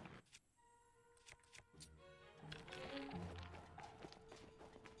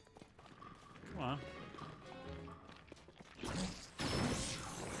 Come on.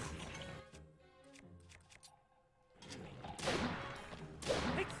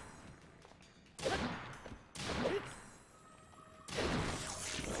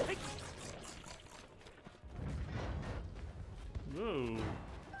 Whoa.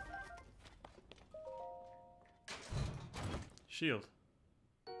 Shield.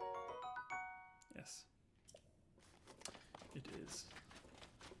 Yes. It is.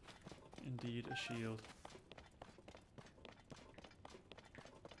 Indeed a shield.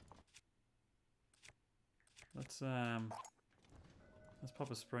 Let's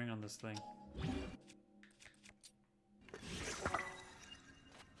pop a spring on this thing.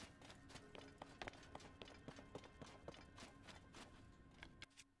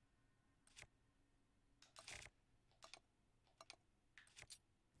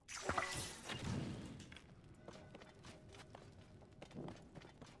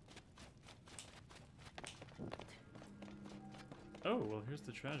 Oh, well, here's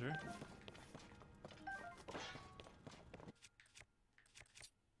the treasure.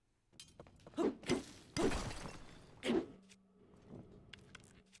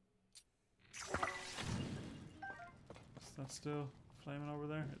 Is that still flaming over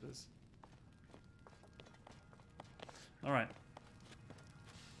there? It is. Alright.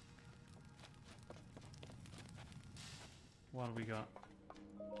 What do we got?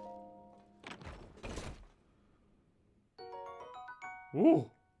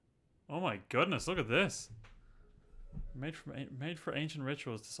 Ooh! Oh my goodness, look at this. Made for ancient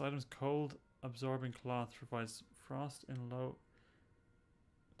rituals. This item's cold absorbing cloth provides frost in low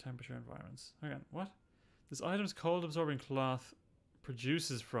temperature environments. Hang on, what? This item's cold absorbing cloth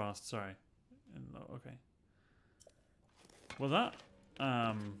produces frost, sorry. In low, okay. Well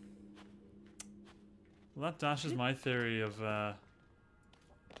that dashes my theory of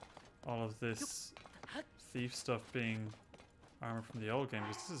all of this thief stuff being armor from the old game,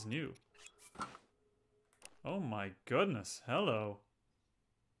 because this is new. Oh my goodness, hello.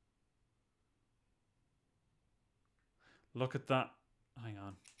 Look at that. Hang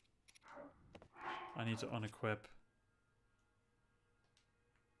on. I need to unequip.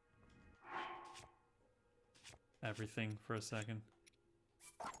 Everything for a second.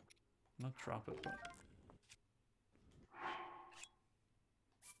 Not drop it, but...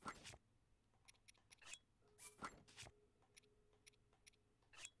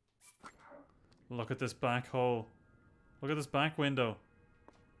 Look at this back hole. Look at this back window.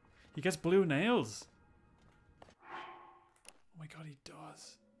 He gets blue nails. Oh my god, he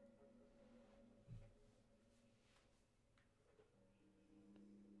does.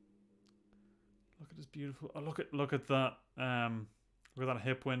 Look at this beautiful. Oh, look at that. Look at that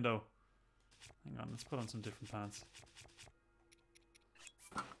hip window. Hang on, let's put on some different pants.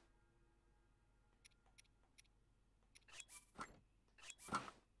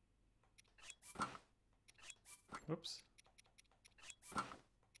 Whoops.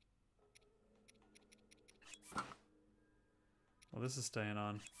 Well, this is staying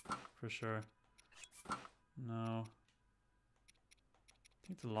on for sure. No. I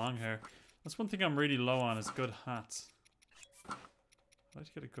think the long hair. That's one thing I'm really low on is good hats. I'd like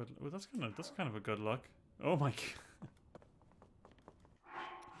to get a good. Oh, that's kind of a good look. Oh my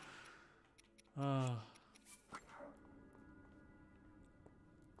god.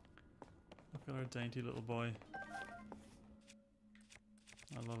 Look at our dainty little boy.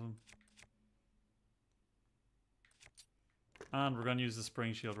 I love him. And we're going to use the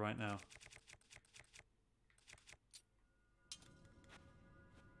spring shield right now.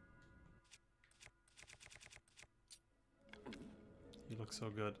 He looks so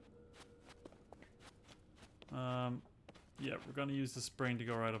good. Yeah, we're going to use the spring to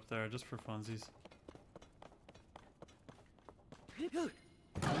go right up there just for funsies. Woo!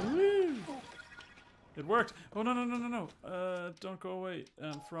 It worked! Oh no no no no no! Don't go away,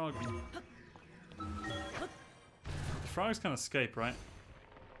 frog. Frogs can escape, right?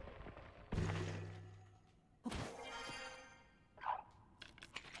 Oh,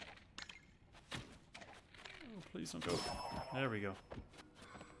 please don't go. There we go.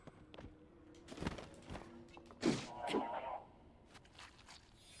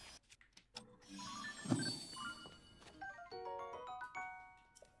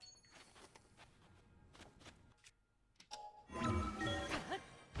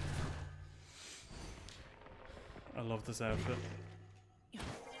 I love this outfit.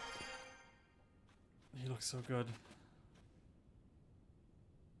 He looks so good.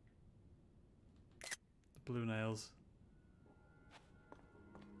 The blue nails.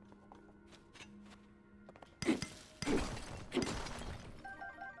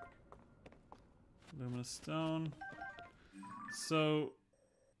 Luminous stone. So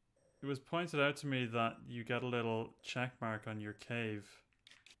it was pointed out to me that you get a little check mark on your cave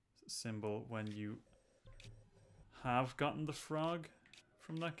symbol when you have gotten the frog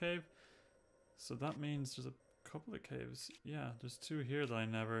from that cave. So that means there's a couple of caves. Yeah, there's two here that I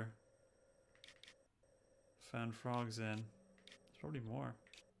never found frogs in. There's probably more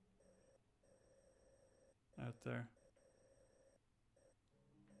out there.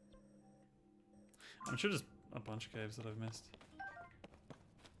 I'm sure there's a bunch of caves that I've missed.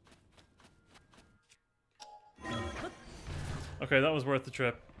 Okay, that was worth the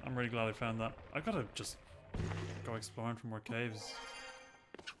trip. I'm really glad I found that. I gotta just go exploring for more caves.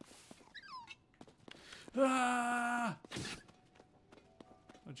 Ah!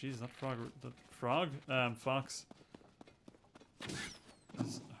 Oh jeez, that fox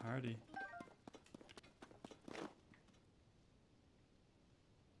is hardy.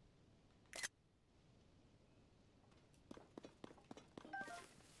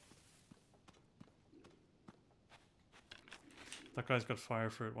 That guy's got fire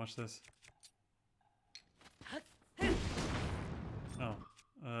for it. Watch this. Oh.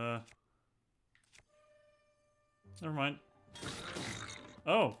 Never mind.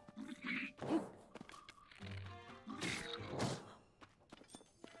 Oh!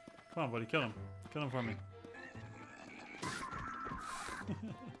 Come on, buddy. Kill him. Kill him for me.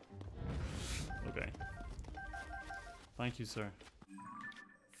 Okay. Thank you, sir.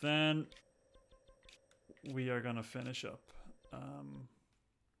 then we are gonna finish up.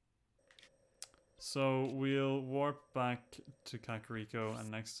 So we'll warp back to Kakariko, and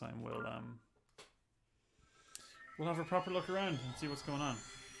next time we'll have a proper look around and see what's going on.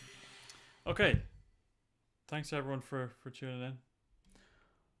 Okay. Thanks everyone for tuning in.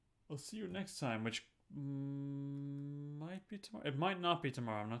 I'll see you next time, which might be tomorrow. It might not be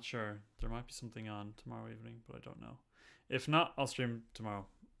tomorrow, I'm not sure. There might be something on tomorrow evening, but I don't know. If not, I'll stream tomorrow.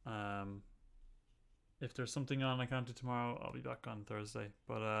 If there's something on I can't do tomorrow, I'll be back on Thursday.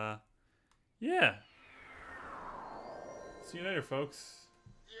 But yeah. See you later, folks.